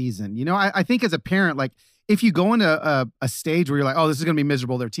every season. I think as a parent, like if you go into a stage where you're like, oh, this is going to be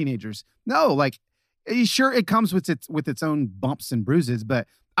miserable, they're teenagers. No, like sure, it comes with its own bumps and bruises. But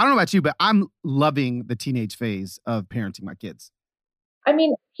I don't know about you, but I'm loving the teenage phase of parenting my kids. I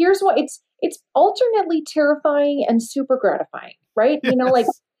mean, here's what it's alternately terrifying and super gratifying, right? Yes. Like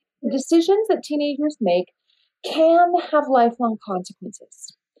the decisions that teenagers make can have lifelong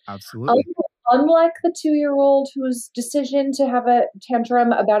consequences. Absolutely. Unlike the 2-year-old whose decision to have a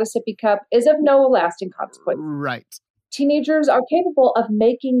tantrum about a sippy cup is of no lasting consequence. Right. Teenagers are capable of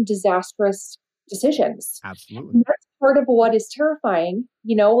making disastrous decisions. Absolutely. And that's part of what is terrifying,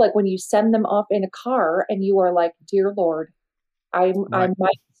 like when you send them off in a car and you are like, dear Lord, I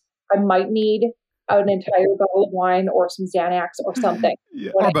might need an entire bottle of wine or some Xanax or something.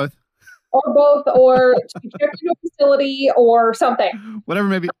 Yeah, or both. Or to be checked into a facility or something. Whatever,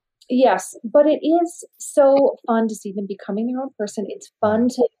 maybe. Yes, but it is so fun to see them becoming their own person. It's fun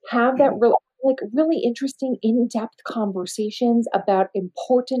to have that really interesting, in-depth conversations about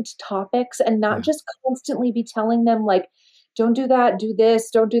important topics and not just constantly be telling them like, don't do that, do this,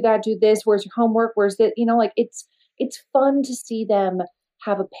 don't do that, do this. Where's your homework? Where's that? It's fun to see them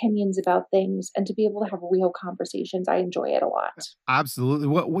have opinions about things and to be able to have real conversations. I enjoy it a lot. Absolutely.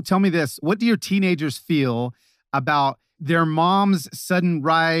 What tell me this. What do your teenagers feel about their mom's sudden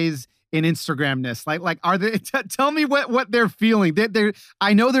rise in Instagramness? Like are they, tell me what they're feeling.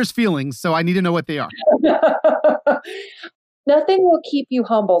 I know there's feelings, so I need to know what they are. Nothing will keep you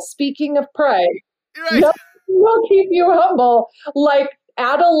humble. Speaking of pride, right. Nothing will keep you humble like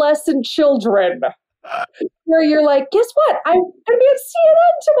adolescent children. Where you're like, guess what? I'm going to be at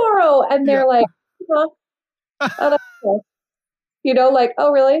CNN tomorrow. And they're like, huh? Oh, that's cool. Like,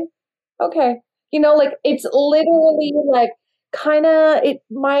 oh, really? Okay. Like it's literally like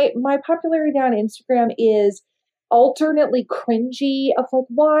my popularity on Instagram is alternately cringy of like,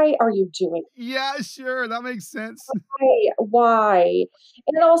 why are you doing it? Yeah, sure. That makes sense. Why?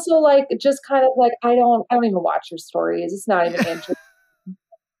 And also like, just kind of like, I don't even watch your stories. It's not even interesting.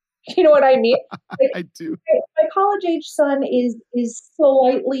 You know what I mean? Like, I do. My college age son is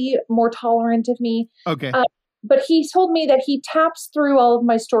slightly more tolerant of me. Okay. But he told me that he taps through all of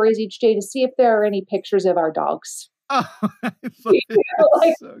my stories each day to see if there are any pictures of our dogs. Oh, so good.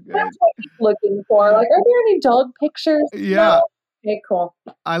 That's what he's looking for. Like, are there any dog pictures? Yeah. No? Okay, cool.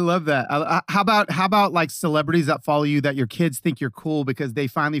 I love that. How about like celebrities that follow you that your kids think you're cool because they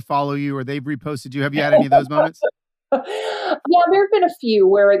finally follow you or they've reposted you? Have you had any of those moments? Yeah, there have been a few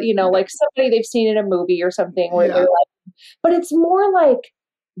where, like somebody they've seen in a movie or something where they're like, but it's more like,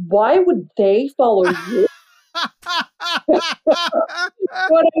 why would they follow you? You know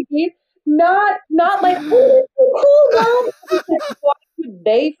what I mean? Not like, oh, cool, Mom. Why would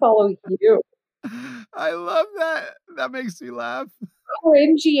they follow you? I love that. That makes me laugh.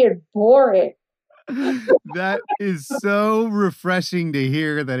 Cringy and boring. That is so refreshing to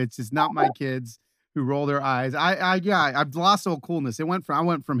hear that it's just not my kids who roll their eyes. I've lost all coolness. I went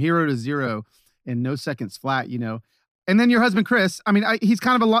from hero to zero in no seconds flat, And then your husband, Chris, I mean, he's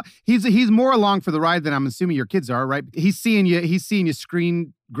kind of he's more along for the ride than I'm assuming your kids are, right? He's seeing you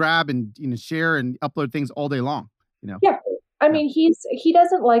screen grab and, share and upload things all day long, Yeah. I mean, he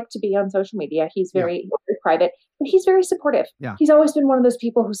doesn't like to be on social media. He's very, very private, but he's very supportive. Yeah. He's always been one of those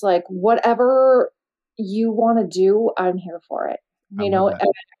people who's like, whatever you want to do, I'm here for it. And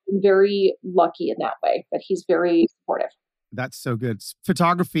I'm very lucky in that way that he's very supportive. That's so good.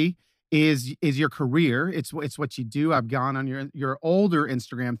 Photography is your career. It's what you do. I've gone on your older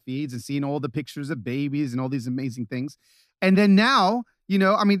Instagram feeds and seen all the pictures of babies and all these amazing things. And then now,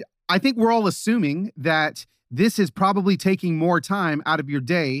 I think we're all assuming that this is probably taking more time out of your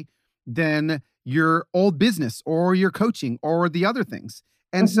day than your old business or your coaching or the other things.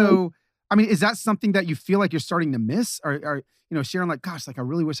 And so, is that something that you feel like you're starting to miss? Or Sharon, like, gosh, like I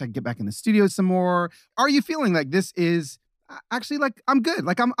really wish I could get back in the studio some more. Are you feeling like this is actually like, I'm good.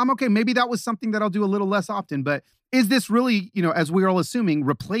 Like I'm okay. Maybe that was something that I'll do a little less often, but is this really, as we're all assuming,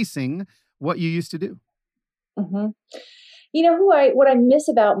 replacing what you used to do? Mm-hmm. What I miss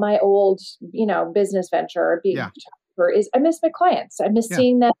about my old, business venture, being a is I miss my clients. I miss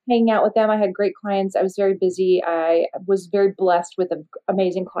seeing them, hanging out with them. I had great clients. I was very busy. I was very blessed with an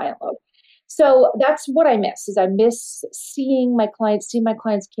amazing client load. So that's what I miss is I miss seeing my clients, seeing my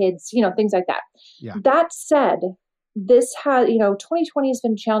clients' kids, things like that. Yeah. That said, this has, 2020 has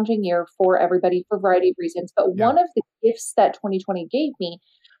been a challenging year for everybody for a variety of reasons. But one of the gifts that 2020 gave me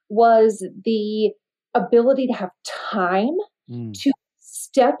was the ability to have time to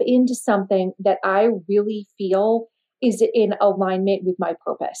step into something that I really feel is in alignment with my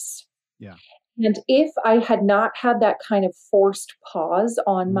purpose. Yeah. And if I had not had that kind of forced pause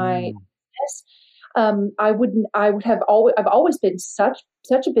on my business, I've always been such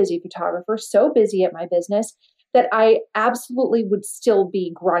a busy photographer, so busy at my business that I absolutely would still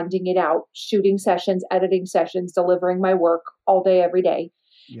be grinding it out, shooting sessions, editing sessions, delivering my work all day, every day.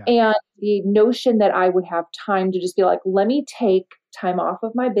 Yeah. And the notion that I would have time to just be like, let me take time off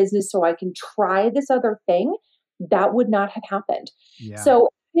of my business so I can try this other thing, that would not have happened. Yeah. So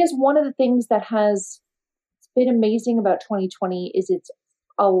it is one of the things that has been amazing about 2020 is it's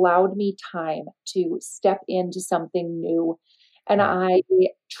allowed me time to step into something new. And I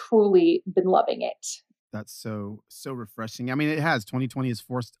truly been loving it. That's so refreshing. I mean, it has. 2020 has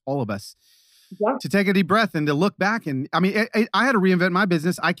forced all of us to take a deep breath and to look back. And I mean, I had to reinvent my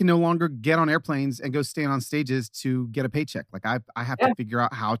business. I can no longer get on airplanes and go stand on stages to get a paycheck. Like I have to figure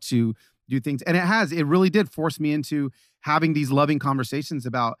out how to do things. And it really did force me into having these loving conversations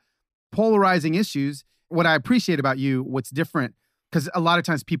about polarizing issues. What I appreciate about you, what's different, because a lot of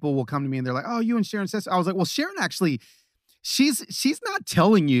times people will come to me and they're like, oh, you and Sharon says, I was like, well, Sharon actually, she's not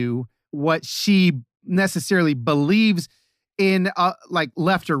telling you what she necessarily believes in like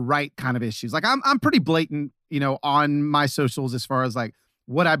left or right kind of issues. Like I'm pretty blatant, on my socials as far as like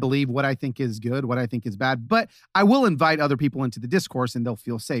what I believe, what I think is good, what I think is bad, but I will invite other people into the discourse and they'll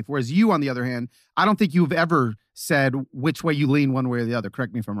feel safe. Whereas you, on the other hand, I don't think you've ever said which way you lean one way or the other.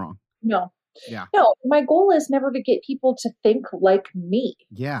 Correct me if I'm wrong. No. Yeah. No, my goal is never to get people to think like me.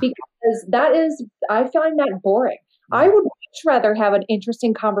 Yeah. Because I find that boring. I would much rather have an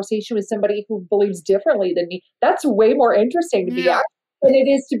interesting conversation with somebody who believes differently than me. That's way more interesting to me than it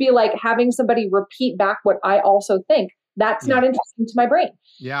is to be like having somebody repeat back what I also think. That's not interesting to my brain.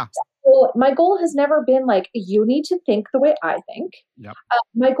 Yeah. So my goal has never been like, you need to think the way I think. Yep.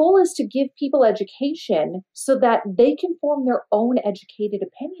 My goal is to give people education so that they can form their own educated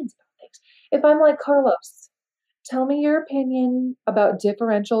opinions about things. If I'm like, Carlos, tell me your opinion about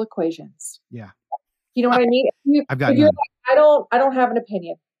differential equations. Yeah. You know what I mean? I've got none. Like, I don't have an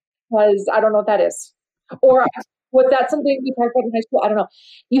opinion because I don't know what that is. Or was that something we talked about in high school? I don't know.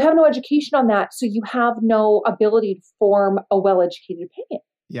 You have no education on that, so you have no ability to form a well-educated opinion.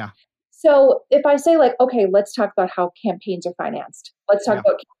 Yeah. So if I say like, okay, let's talk about how campaigns are financed. Let's talk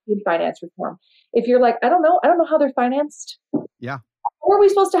about campaign finance reform. If you're like, I don't know how they're financed. Yeah. How are we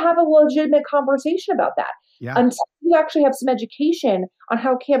supposed to have a legitimate conversation about that? Yeah. Until you actually have some education on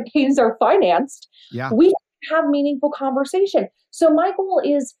how campaigns are financed, we can have meaningful conversation. So my goal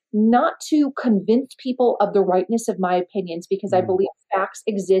is not to convince people of the rightness of my opinions because I believe facts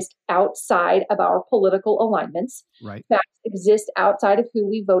exist outside of our political alignments. Right. Facts exist outside of who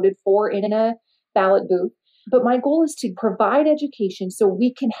we voted for in a ballot booth. But my goal is to provide education so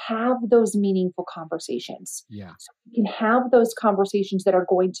we can have those meaningful conversations. Yeah. So we can have those conversations that are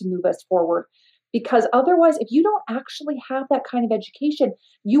going to move us forward. Because otherwise, if you don't actually have that kind of education,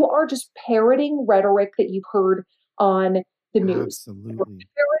 you are just parroting rhetoric that you've heard on the news. Absolutely. You're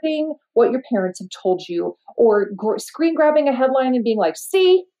parroting what your parents have told you or screen grabbing a headline and being like,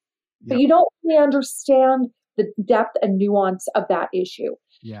 see, but you don't really understand the depth and nuance of that issue.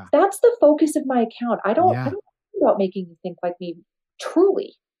 Yeah. That's the focus of my account. I don't think about making you think like me.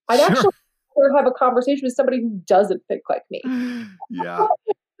 Truly. I'd actually rather have a conversation with somebody who doesn't think like me. Yeah.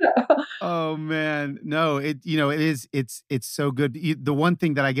 Oh man, no, it's so good. The one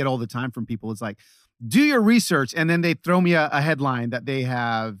thing that I get all the time from people is like, do your research. And then they throw me a headline that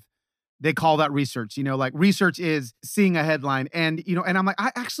they call that research, like research is seeing a headline and I'm like,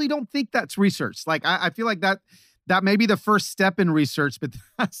 I actually don't think that's research. Like, I feel like that may be the first step in research, but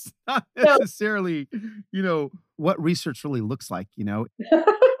that's not necessarily, what research really looks like,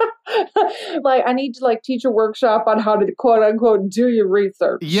 Like I need to teach a workshop on how to quote unquote do your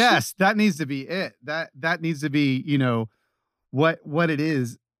research. Yes, that needs to be it. That needs to be, what it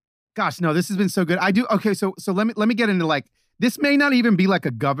is. Gosh, no, this has been so good. Okay, so let me get into like this may not even be like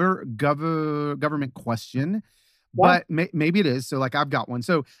a government question, but maybe it is. So like I've got one.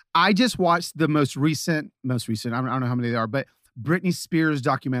 So I just watched the most recent, I don't know how many they are, but Britney Spears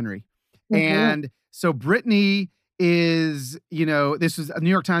documentary. Mm-hmm. And so Britney is, this was New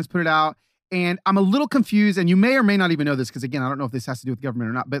York Times put it out. And I'm a little confused, and you may or may not even know this, because again, I don't know if this has to do with government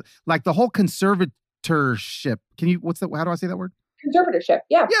or not, but like the whole conservatorship. How do I say that word? Conservatorship.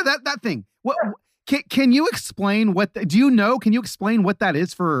 Yeah. Yeah, that thing. Can you explain do you know, can you explain what that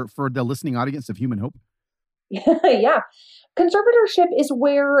is for the listening audience of Human Hope? Yeah. Conservatorship is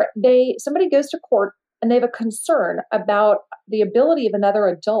where somebody goes to court and they have a concern about the ability of another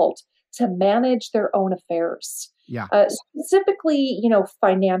adult to manage their own affairs. Yeah. Specifically,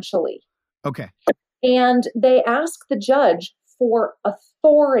 financially. Okay. And they ask the judge for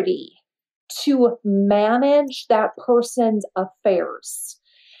authority to manage that person's affairs.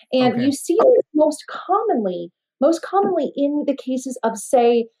 And you see it most commonly in the cases of,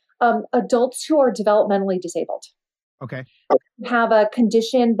 say, adults who are developmentally disabled. Okay. Have a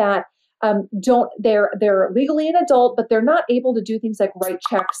condition that they're legally an adult, but they're not able to do things like write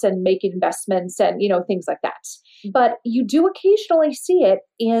checks and make investments and, things like that. But you do occasionally see it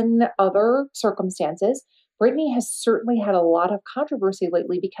in other circumstances. Brittany has certainly had a lot of controversy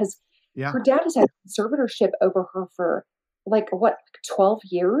lately because her dad has had conservatorship over her for 12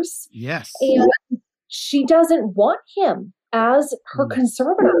 years. Yes. And she doesn't want him as her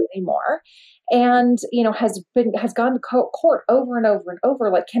conservator anymore. And, has gone to court over and over and over.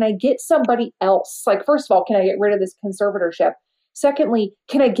 Like, can I get somebody else? Like, first of all, can I get rid of this conservatorship? Secondly,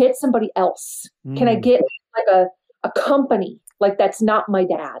 can I get somebody else? Can I get like a company? Like, that's not my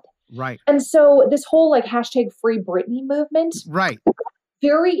dad. Right. And so this whole hashtag Free Britney movement. Right.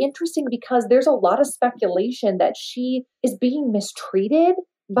 Very interesting because there's a lot of speculation that she is being mistreated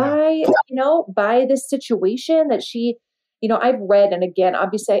by this situation that she, I've read, and again,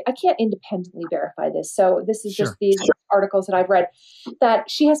 obviously I can't independently verify this. So this is just these articles that I've read, that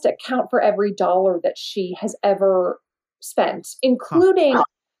she has to account for every dollar that she has ever spent, including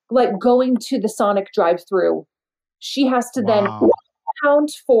like going to the Sonic drive-through. She has to then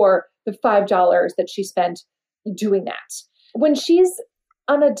account for the $5 that she spent doing that. When she's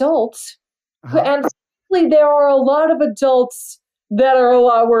an adult, and frankly, there are a lot of adults that are a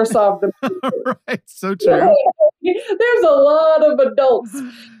lot worse off than right. So true. There's a lot of adults.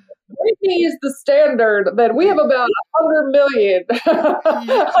 Brittany is the standard that we have about 100 million.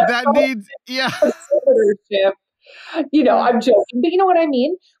 That needs, I'm joking, but you know what I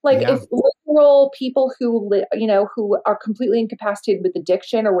mean? Like if literal people who are completely incapacitated with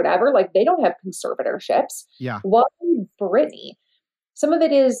addiction or whatever, like they don't have conservatorships. Yeah. Why Brittany? Some of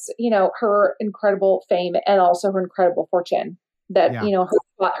it is, her incredible fame and also her incredible fortune that,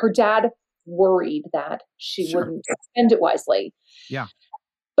 her dad worried that she wouldn't spend it wisely. Yeah.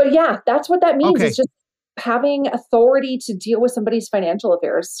 But that's what that means. It's just having authority to deal with somebody's financial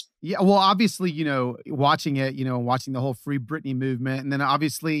affairs. Yeah. Well, obviously, watching it, watching the whole Free Britney movement. And then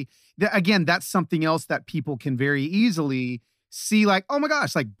obviously, again, that's something else that people can very easily see like, oh my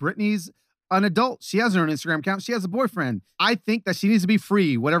gosh, like Britney's an adult. She has her own Instagram account. She has a boyfriend. I think that she needs to be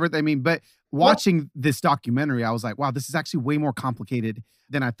free, whatever they mean. But watching this documentary, I was like, wow, this is actually way more complicated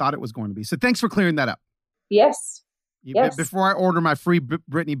than I thought it was going to be. So thanks for clearing that up. Yes. Before I order my free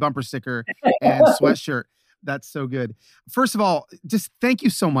Britney bumper sticker and sweatshirt. That's so good. First of all, just thank you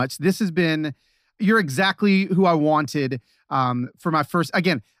so much. You're exactly who I wanted for my first,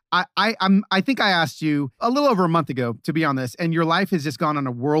 again, I think I asked you a little over a month ago to be on this, and your life has just gone on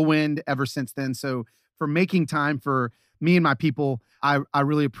a whirlwind ever since then. So for making time for me and my people, I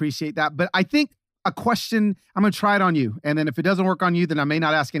really appreciate that. But I think a question, I'm going to try it on you. And then if it doesn't work on you, then I may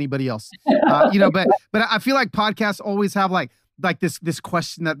not ask anybody else. But I feel like podcasts always have like this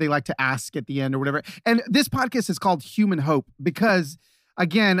question that they like to ask at the end or whatever. And this podcast is called Human Hope because,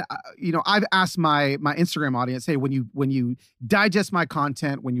 again, I've asked my Instagram audience, hey, when you digest my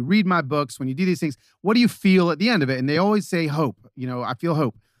content, when you read my books, when you do these things, what do you feel at the end of it? And they always say hope. I feel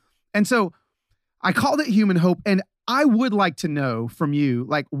hope. And so I called it Human Hope. And I would like to know from you,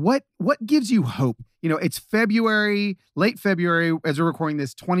 like, what gives you hope? It's February, late February, as we're recording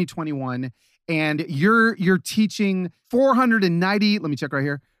this, 2021, and you're teaching 490, let me check right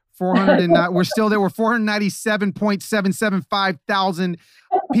here, 409, we're still there, we're 497.775 thousand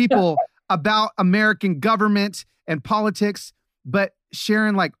people about American government and politics. But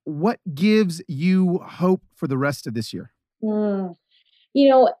Sharon, like, what gives you hope for the rest of this year? One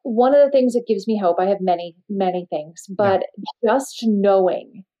of the things that gives me hope, I have many, many things, but just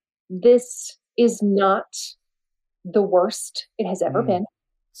knowing this is not the worst it has ever been.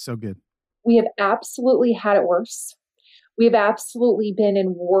 So good. We have absolutely had it worse. We have absolutely been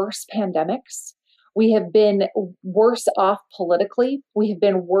in worse pandemics. We have been worse off politically. We have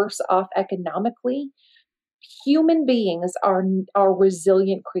been worse off economically. Human beings are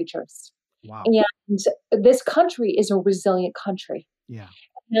resilient creatures. Wow. And this country is a resilient country. Yeah.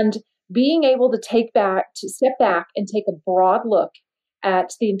 And being able to step back and take a broad look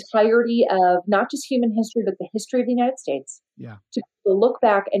at the entirety of not just human history, but the history of the United States. Yeah. To look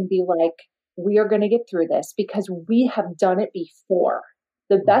back and be like, we are going to get through this because we have done it before.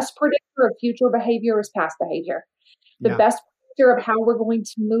 The best predictor of future behavior is past behavior. The best predictor of how we're going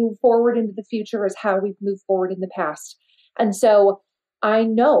to move forward into the future is how we've moved forward in the past. And so I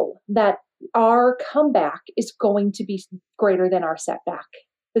know that our comeback is going to be greater than our setback.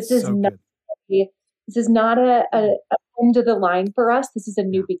 This is not a end of the line for us. This is a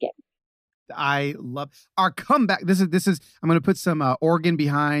new beginning. I love our comeback. This is I'm going to put some organ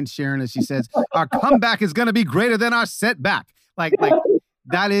behind Sharon as she says, our comeback is going to be greater than our setback. Like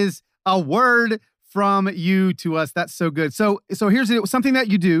that is a word from you to us. That's so good. So here's something that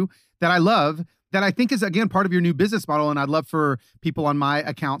you do that I love, that I think is, again, part of your new business model. And I'd love for people on my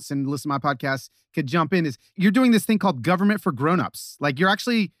accounts and listen to my podcast could jump in, is you're doing this thing called Government for Grownups. Like you're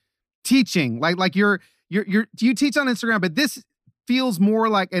actually teaching, like you teach on Instagram, but this feels more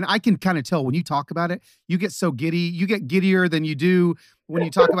like, and I can kind of tell when you talk about it, you get so giddy, you get giddier than you do when you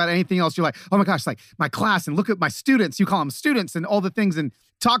talk about anything else. You're like, oh my gosh, like my class, and look at my students, you call them students and all the things. And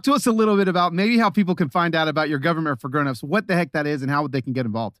talk to us a little bit about maybe how people can find out about your Government for Grownups, what the heck that is and how they can get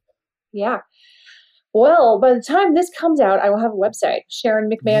involved. Yeah. Well, by the time this comes out, I will have a website,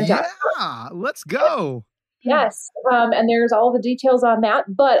 SharonMcMahon.com. Yeah, let's go. Yes. And there's all the details on that.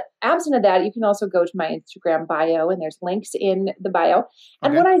 But absent of that, you can also go to my Instagram bio, and there's links in the bio.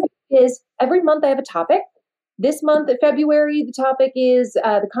 And what I do is every month I have a topic. This month, in February, the topic is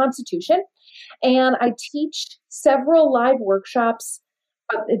the Constitution. And I teach several live workshops.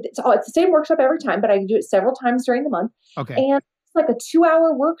 It's the same workshop every time, but I do it several times during the month. Okay. And it's like a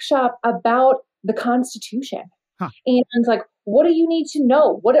 2-hour workshop about the Constitution. And like, what do you need to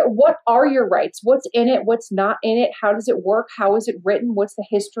know? What are your rights? What's in it? What's not in it? How does it work? How is it written? What's the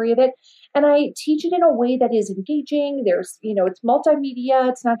history of it? And I teach it in a way that is engaging. There's, it's multimedia.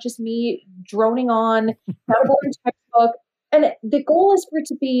 It's not just me droning on, not a boring textbook. And the goal is for it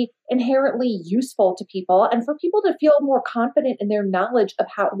to be inherently useful to people and for people to feel more confident in their knowledge of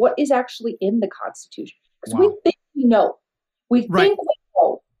what is actually in the Constitution. Because we think we know. We think we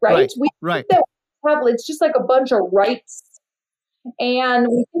know, right? We think that it's just like a bunch of rights, and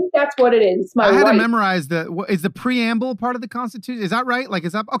we think that's what it is. I had to memorize is the preamble part of the Constitution? Is that right? Like,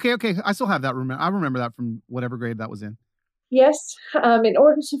 is that okay? I still have that. I remember that from whatever grade that was in. Yes. In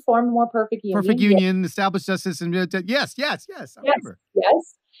order to form a more perfect union. Perfect union, establish justice, and yes. I remember.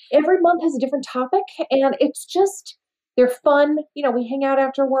 Yes. Every month has a different topic, and it's just, they're fun. We hang out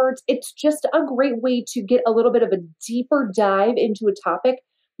afterwards. It's just a great way to get a little bit of a deeper dive into a topic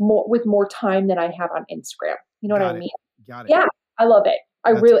with more time than I have on Instagram. You know what I mean? Got it. Yeah, I love it.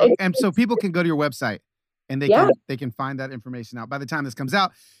 And so people can go to your website and they can find that information out. By the time this comes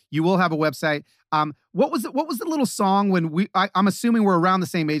out, you will have a website. What was the little song when I'm assuming we're around the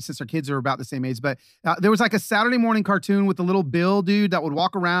same age since our kids are about the same age, but there was like a Saturday morning cartoon with the little Bill dude that would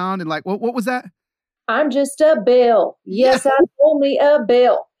walk around and like, what was that? I'm just a Bill. Yes, I'm only a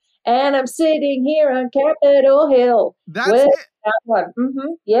Bill. And I'm sitting here on Capitol Hill. That's it. That one.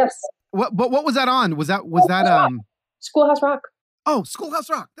 Mm-hmm. Yes. What was that on? Was that Schoolhouse Rock. Oh,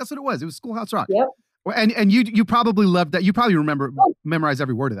 Schoolhouse Rock. That's what it was. It was Schoolhouse Rock. Yep. And you probably loved that. You probably memorize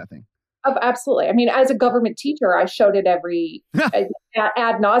every word of that thing. Oh, absolutely. I mean, as a government teacher, I showed it every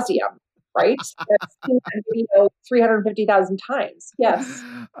ad nauseum. Right? That's seen that video 350,000 times. Yes.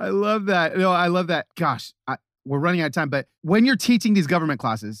 I love that. No, I love that. Gosh, we're running out of time. But when you're teaching these government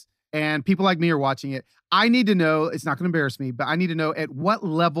classes and people like me are watching it, I need to know, it's not going to embarrass me, but I need to know at what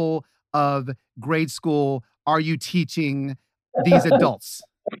level of grade school are you teaching these adults?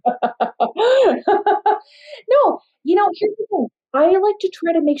 No, here's the thing. I like to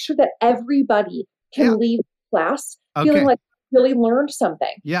try to make sure that everybody can leave class feeling like really learned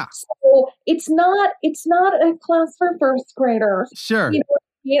something. Yeah. So it's not a class for first graders. Sure.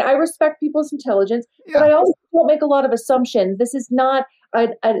 I respect people's intelligence, but I also don't make a lot of assumptions. This is not a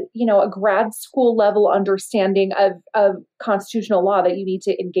grad school level understanding of constitutional law that you need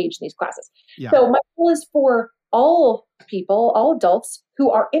to engage in these classes. Yeah. So my goal is for all people, all adults who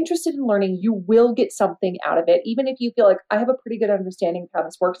are interested in learning, you will get something out of it. Even if you feel like I have a pretty good understanding of how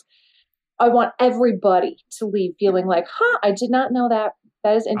this works, I want everybody to leave feeling like, I did not know that.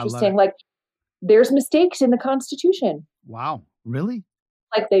 That is interesting. Like there's mistakes in the Constitution. Wow. Really?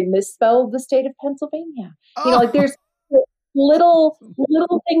 Like they misspelled the state of Pennsylvania. Like there's little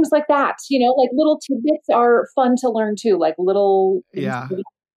things like that, like little tidbits are fun to learn too. Like little. Yeah.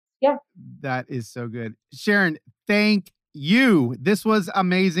 That is so good. Sharon, thank you. This was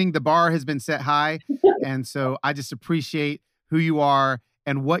amazing. The bar has been set high. And so I just appreciate who you are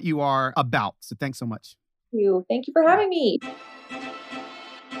and what you are about. So thanks so much. Thank you for having me.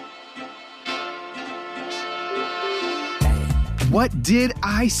 What did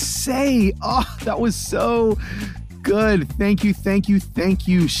I say? Oh, that was so good. Thank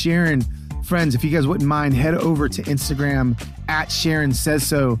you, Sharon. Friends, if you guys wouldn't mind, head over to Instagram at Sharon Says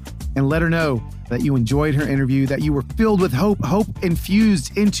So and let her know that you enjoyed her interview, that you were filled with hope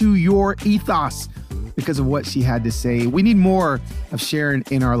infused into your ethos because of what she had to say. We need more of Sharon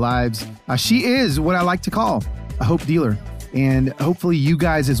in our lives. She is what I like to call a hope dealer. And hopefully you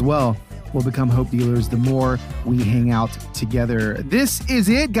guys as well will become hope dealers the more we hang out together. This is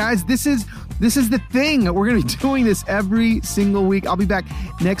it, guys. This is the thing. We're going to be doing this every single week. I'll be back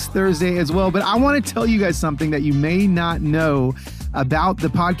next Thursday as well. But I want to tell you guys something that you may not know about the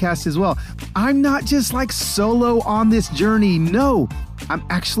podcast as well. I'm not just like solo on this journey. No, I'm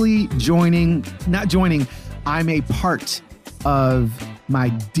actually I'm a part of my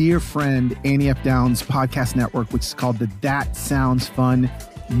dear friend Annie F. Downs podcast network, which is called the That Sounds Fun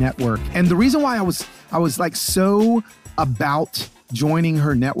Network. And the reason why I was like so about joining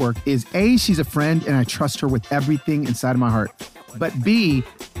her network is A, she's a friend and I trust her with everything inside of my heart. But B,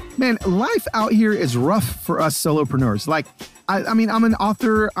 man, life out here is rough for us solopreneurs. Like, I mean, I'm an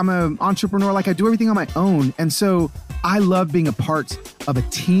author, I'm an entrepreneur, like I do everything on my own. And so I love being a part of a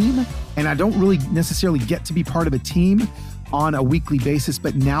team, and I don't really necessarily get to be part of a team on a weekly basis,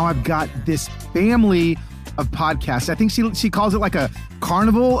 but now I've got this family of podcasts. I think she calls it like a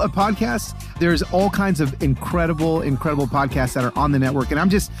carnival of podcasts. There's all kinds of incredible podcasts that are on the network. And I'm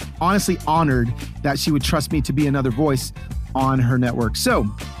just honestly honored that she would trust me to be another voice on her network. So,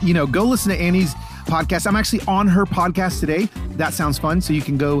 go listen to Annie's podcast. I'm actually on her podcast today. That sounds fun. So you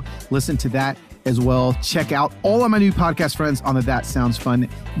can go listen to that as well. Check out all of my new podcast friends on the That Sounds Fun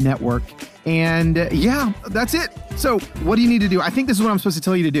network. And yeah, that's it. So what do you need to do? I think this is what I'm supposed to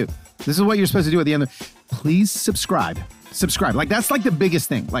tell you to do. This is what you're supposed to do at the end. Please subscribe. Like, that's like the biggest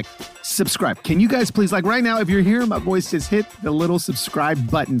thing. Like, subscribe. Can you guys please, like right now, if you're hearing my voice, just hit the little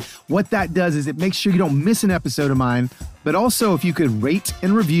subscribe button. What that does is it makes sure you don't miss an episode of mine. But also, if you could rate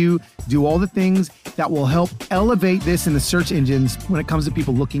and review, do all the things that will help elevate this in the search engines when it comes to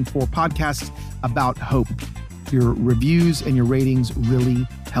people looking for podcasts about hope. Your reviews and your ratings really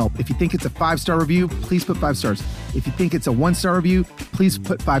help. If you think it's a 5-star review, please put 5 stars. If you think it's a 1-star review, please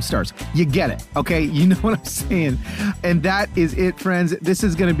put 5 stars. You get it, okay? You know what I'm saying. And that is it, friends. This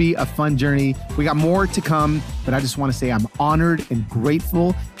is going to be a fun journey. We got more to come, but I just want to say I'm honored and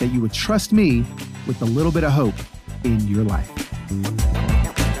grateful that you would trust me with a little bit of hope in your life.